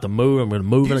 About to move. I'm going to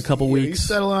move in a couple weeks. You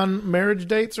settle on marriage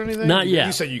dates or anything? Not yet.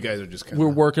 You said you guys are just We're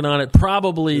working on it.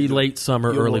 Probably late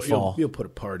summer, early fall. You'll put a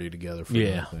party together for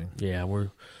anything. Yeah,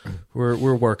 we're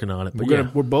working on it. But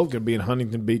we're both going to be in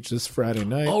Huntington Beach this Friday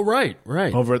night. Oh, right.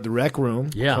 Over at the Rec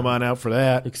Room. Yeah. Come on out for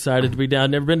that. Excited to be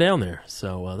down. Never been down there.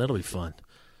 So that'll be fun.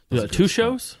 2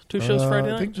 shows? 2 shows Friday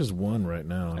night? I think just 1 right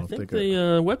now. I think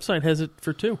the website has it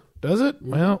for 2. Does it?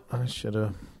 Well, I should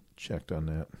have checked on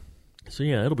that. So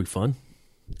yeah, it'll be fun.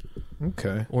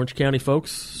 Okay. Orange County folks,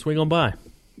 swing on by.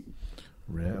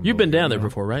 Rambo, You've been down there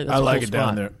before, right? That's I like it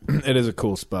down there. It is a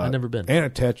cool spot. I've never been. And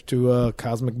attached to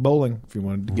Cosmic Bowling, if you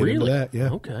wanted to get into that.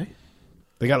 Yeah. Okay.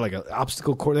 They got like an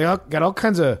obstacle course. They got all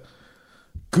kinds of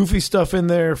goofy stuff in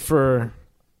there for...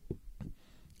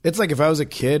 It's like if I was a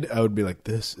kid, I would be like,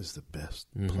 this is the best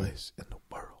place in the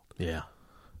world. Yeah.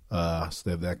 So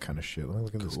they have that kind of shit. Let me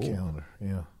look at this calendar.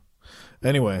 Yeah.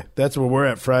 Anyway, that's where we're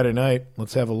at Friday night.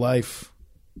 Let's have a life.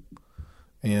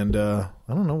 And I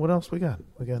don't know what else we got.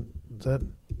 Is that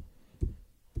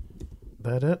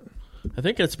it? I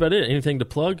think that's about it. Anything to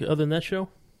plug other than that show?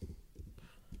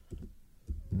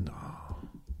 No.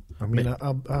 I mean,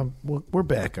 we're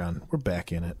back in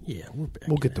it. Yeah, we're back.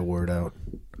 We'll get the word out.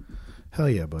 Hell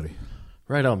yeah, buddy.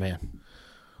 Right on, man.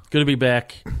 Good to be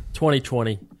back.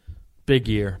 2020, big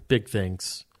year, big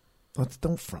things.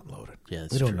 Don't front load it. Yeah,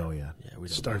 we don't know yet. Yeah, we don't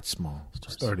Start know. small.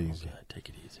 Start small. easy. Yeah, take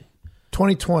it easy.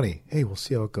 2020. Hey, we'll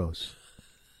see how it goes.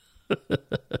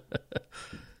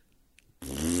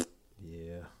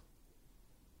 Yeah.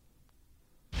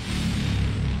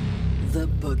 The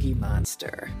Boogie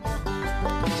Monster.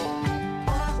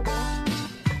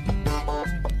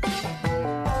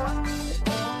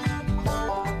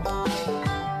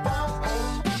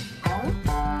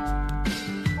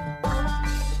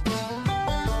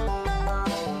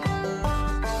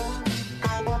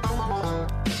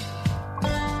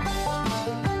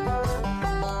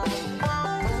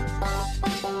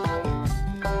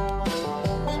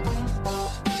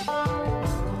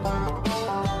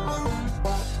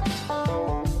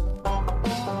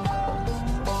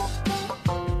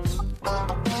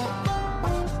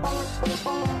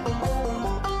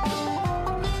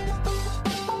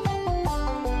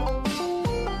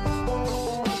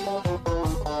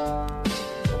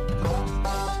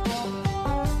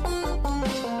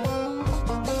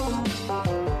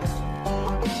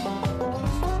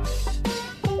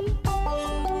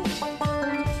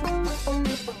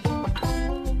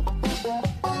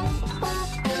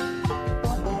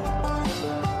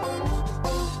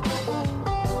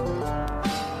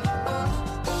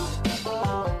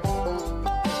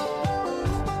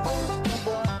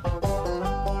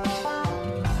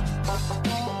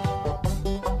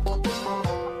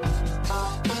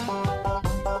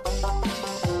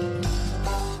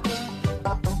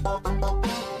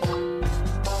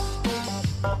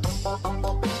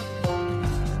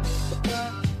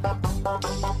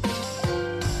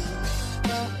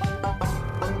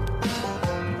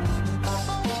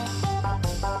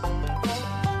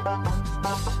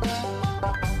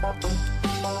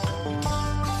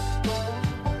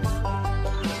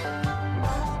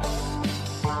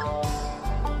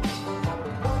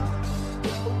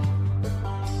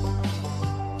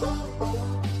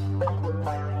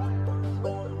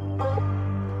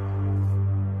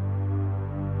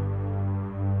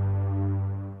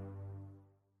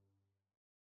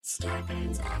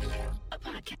 Starburns Audio,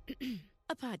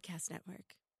 a podcast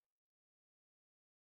network.